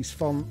reuse these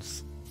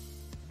fonts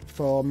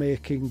for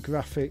making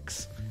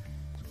graphics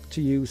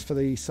to use for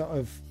the sort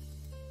of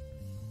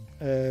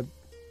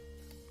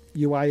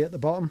UI at the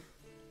bottom.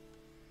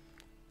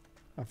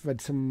 I've read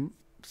some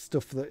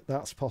stuff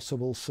that's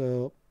possible,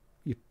 so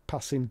you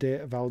pass in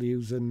data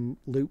values and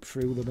loop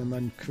through them and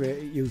then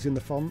create it using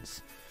the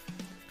fonts.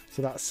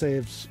 So that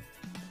saves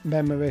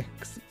memory.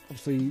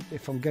 Obviously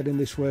if I'm getting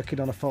this working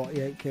on a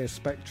 48k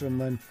Spectrum,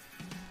 then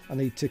I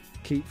need to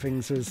keep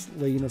things as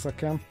lean as I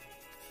can.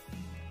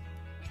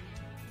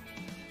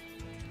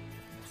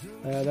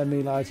 Then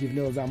realise you've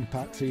no RAM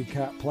pack, so you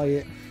can't play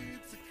it.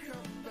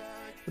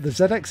 The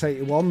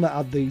ZX81 that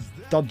had the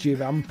dodgy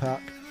RAM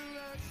pack,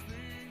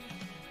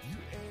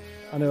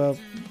 I know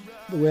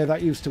the way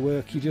that used to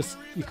work, you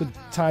could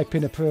type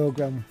in a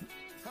program,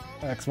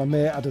 because my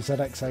mate had a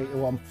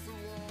ZX81.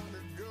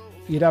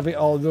 You'd have it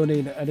all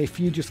running, and if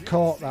you just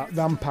caught that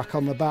RAM pack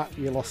on the back,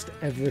 you lost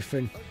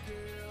everything.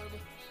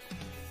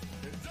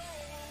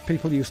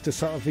 People used to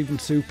sort of even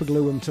super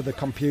glue them to the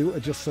computer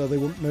just so they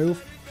wouldn't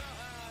move.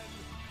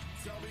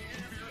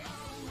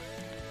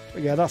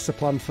 But yeah, that's the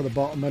plan for the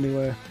bottom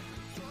anyway.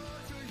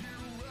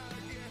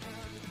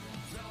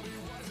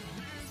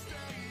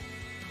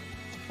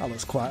 That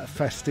looks quite a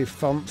festive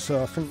font,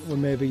 so I think we'll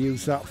maybe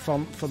use that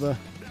font for the...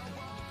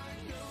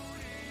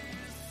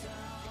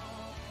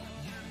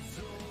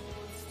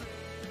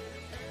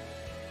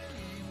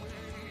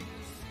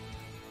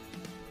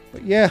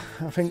 But yeah,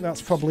 I think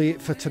that's probably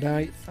it for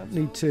tonight. I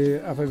need to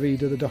have a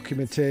read of the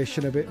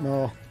documentation a bit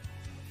more.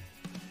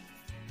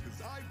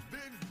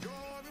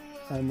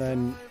 And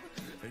then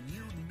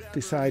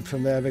decide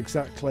from there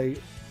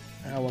exactly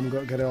how I'm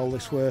going to get all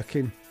this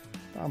working.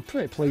 But I'm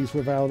pretty pleased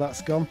with how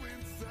that's gone.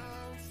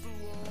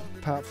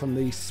 Apart from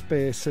the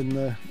space in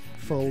the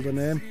folder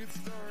name.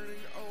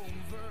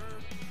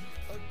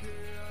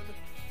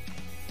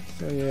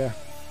 So yeah.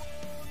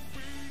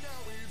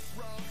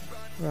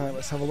 Right,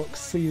 let's have a look,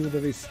 see who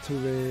there is to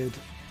raid.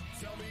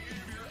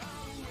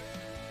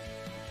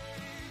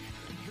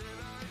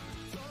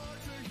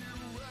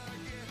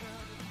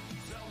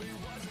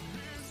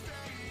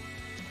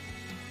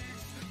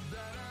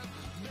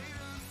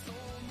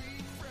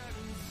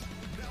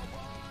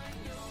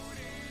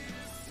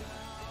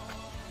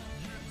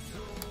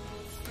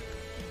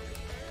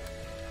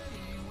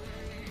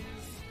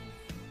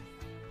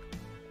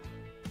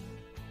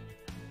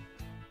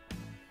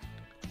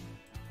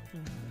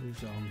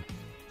 Who's on?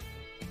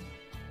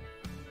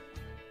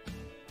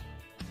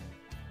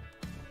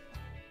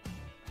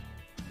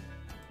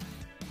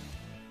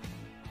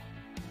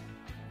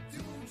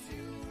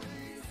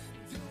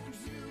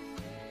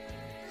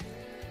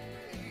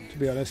 To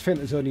be honest, I think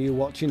there's only you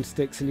watching,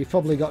 Sticks, and you've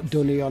probably got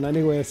Dunny on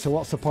anyway, so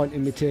what's the point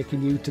in me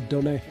taking you to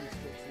Dunny?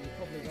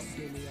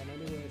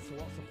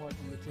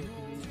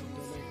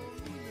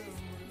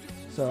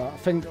 So I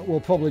think we'll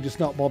probably just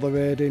not bother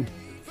raiding.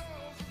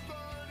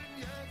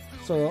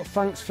 So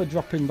thanks for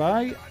dropping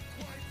by,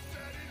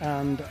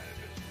 and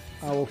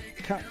I will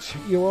catch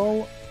you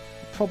all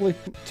probably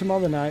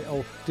tomorrow night.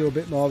 I'll do a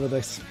bit more of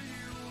this.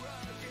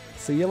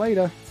 See you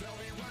later.